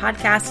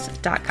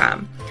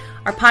evergreenpodcast.com.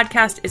 Our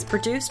podcast is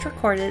produced,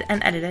 recorded,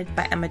 and edited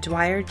by Emma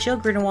Dwyer, Jill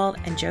Grunewald,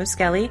 and Joe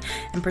Skelly,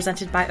 and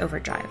presented by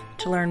Overdrive.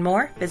 To learn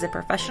more, visit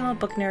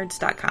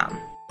professionalbooknerds.com.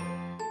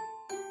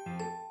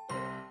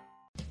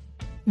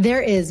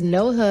 There is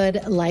no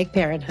hood like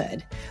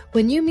parenthood.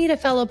 When you meet a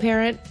fellow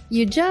parent,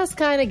 you just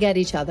kind of get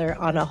each other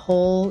on a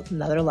whole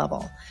nother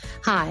level.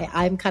 Hi,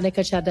 I'm Kanika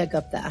Chadda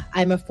Gupta.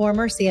 I'm a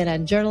former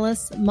CNN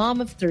journalist,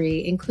 mom of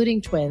 3,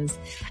 including twins,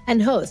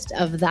 and host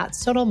of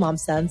That's Total Mom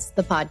Sense,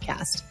 the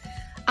podcast.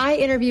 I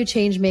interview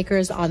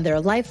changemakers on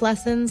their life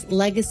lessons,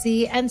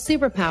 legacy, and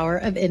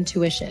superpower of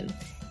intuition,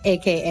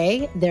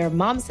 aka their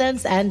mom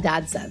sense and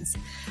dad sense.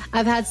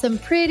 I've had some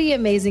pretty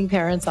amazing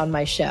parents on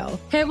my show.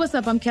 Hey, what's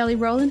up? I'm Kelly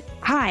Rowland.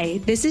 Hi,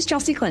 this is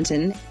Chelsea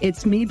Clinton.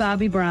 It's me,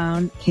 Bobby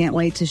Brown. Can't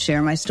wait to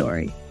share my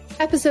story.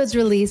 Episodes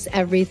release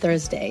every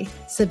Thursday.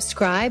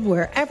 Subscribe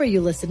wherever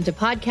you listen to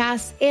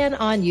podcasts and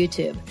on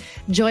YouTube.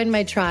 Join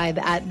my tribe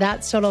at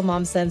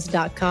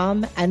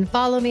thatstotalmomsense.com and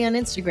follow me on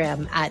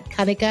Instagram at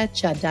Kanika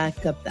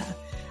Chadda Gupta.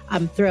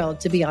 I'm thrilled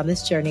to be on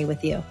this journey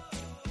with you.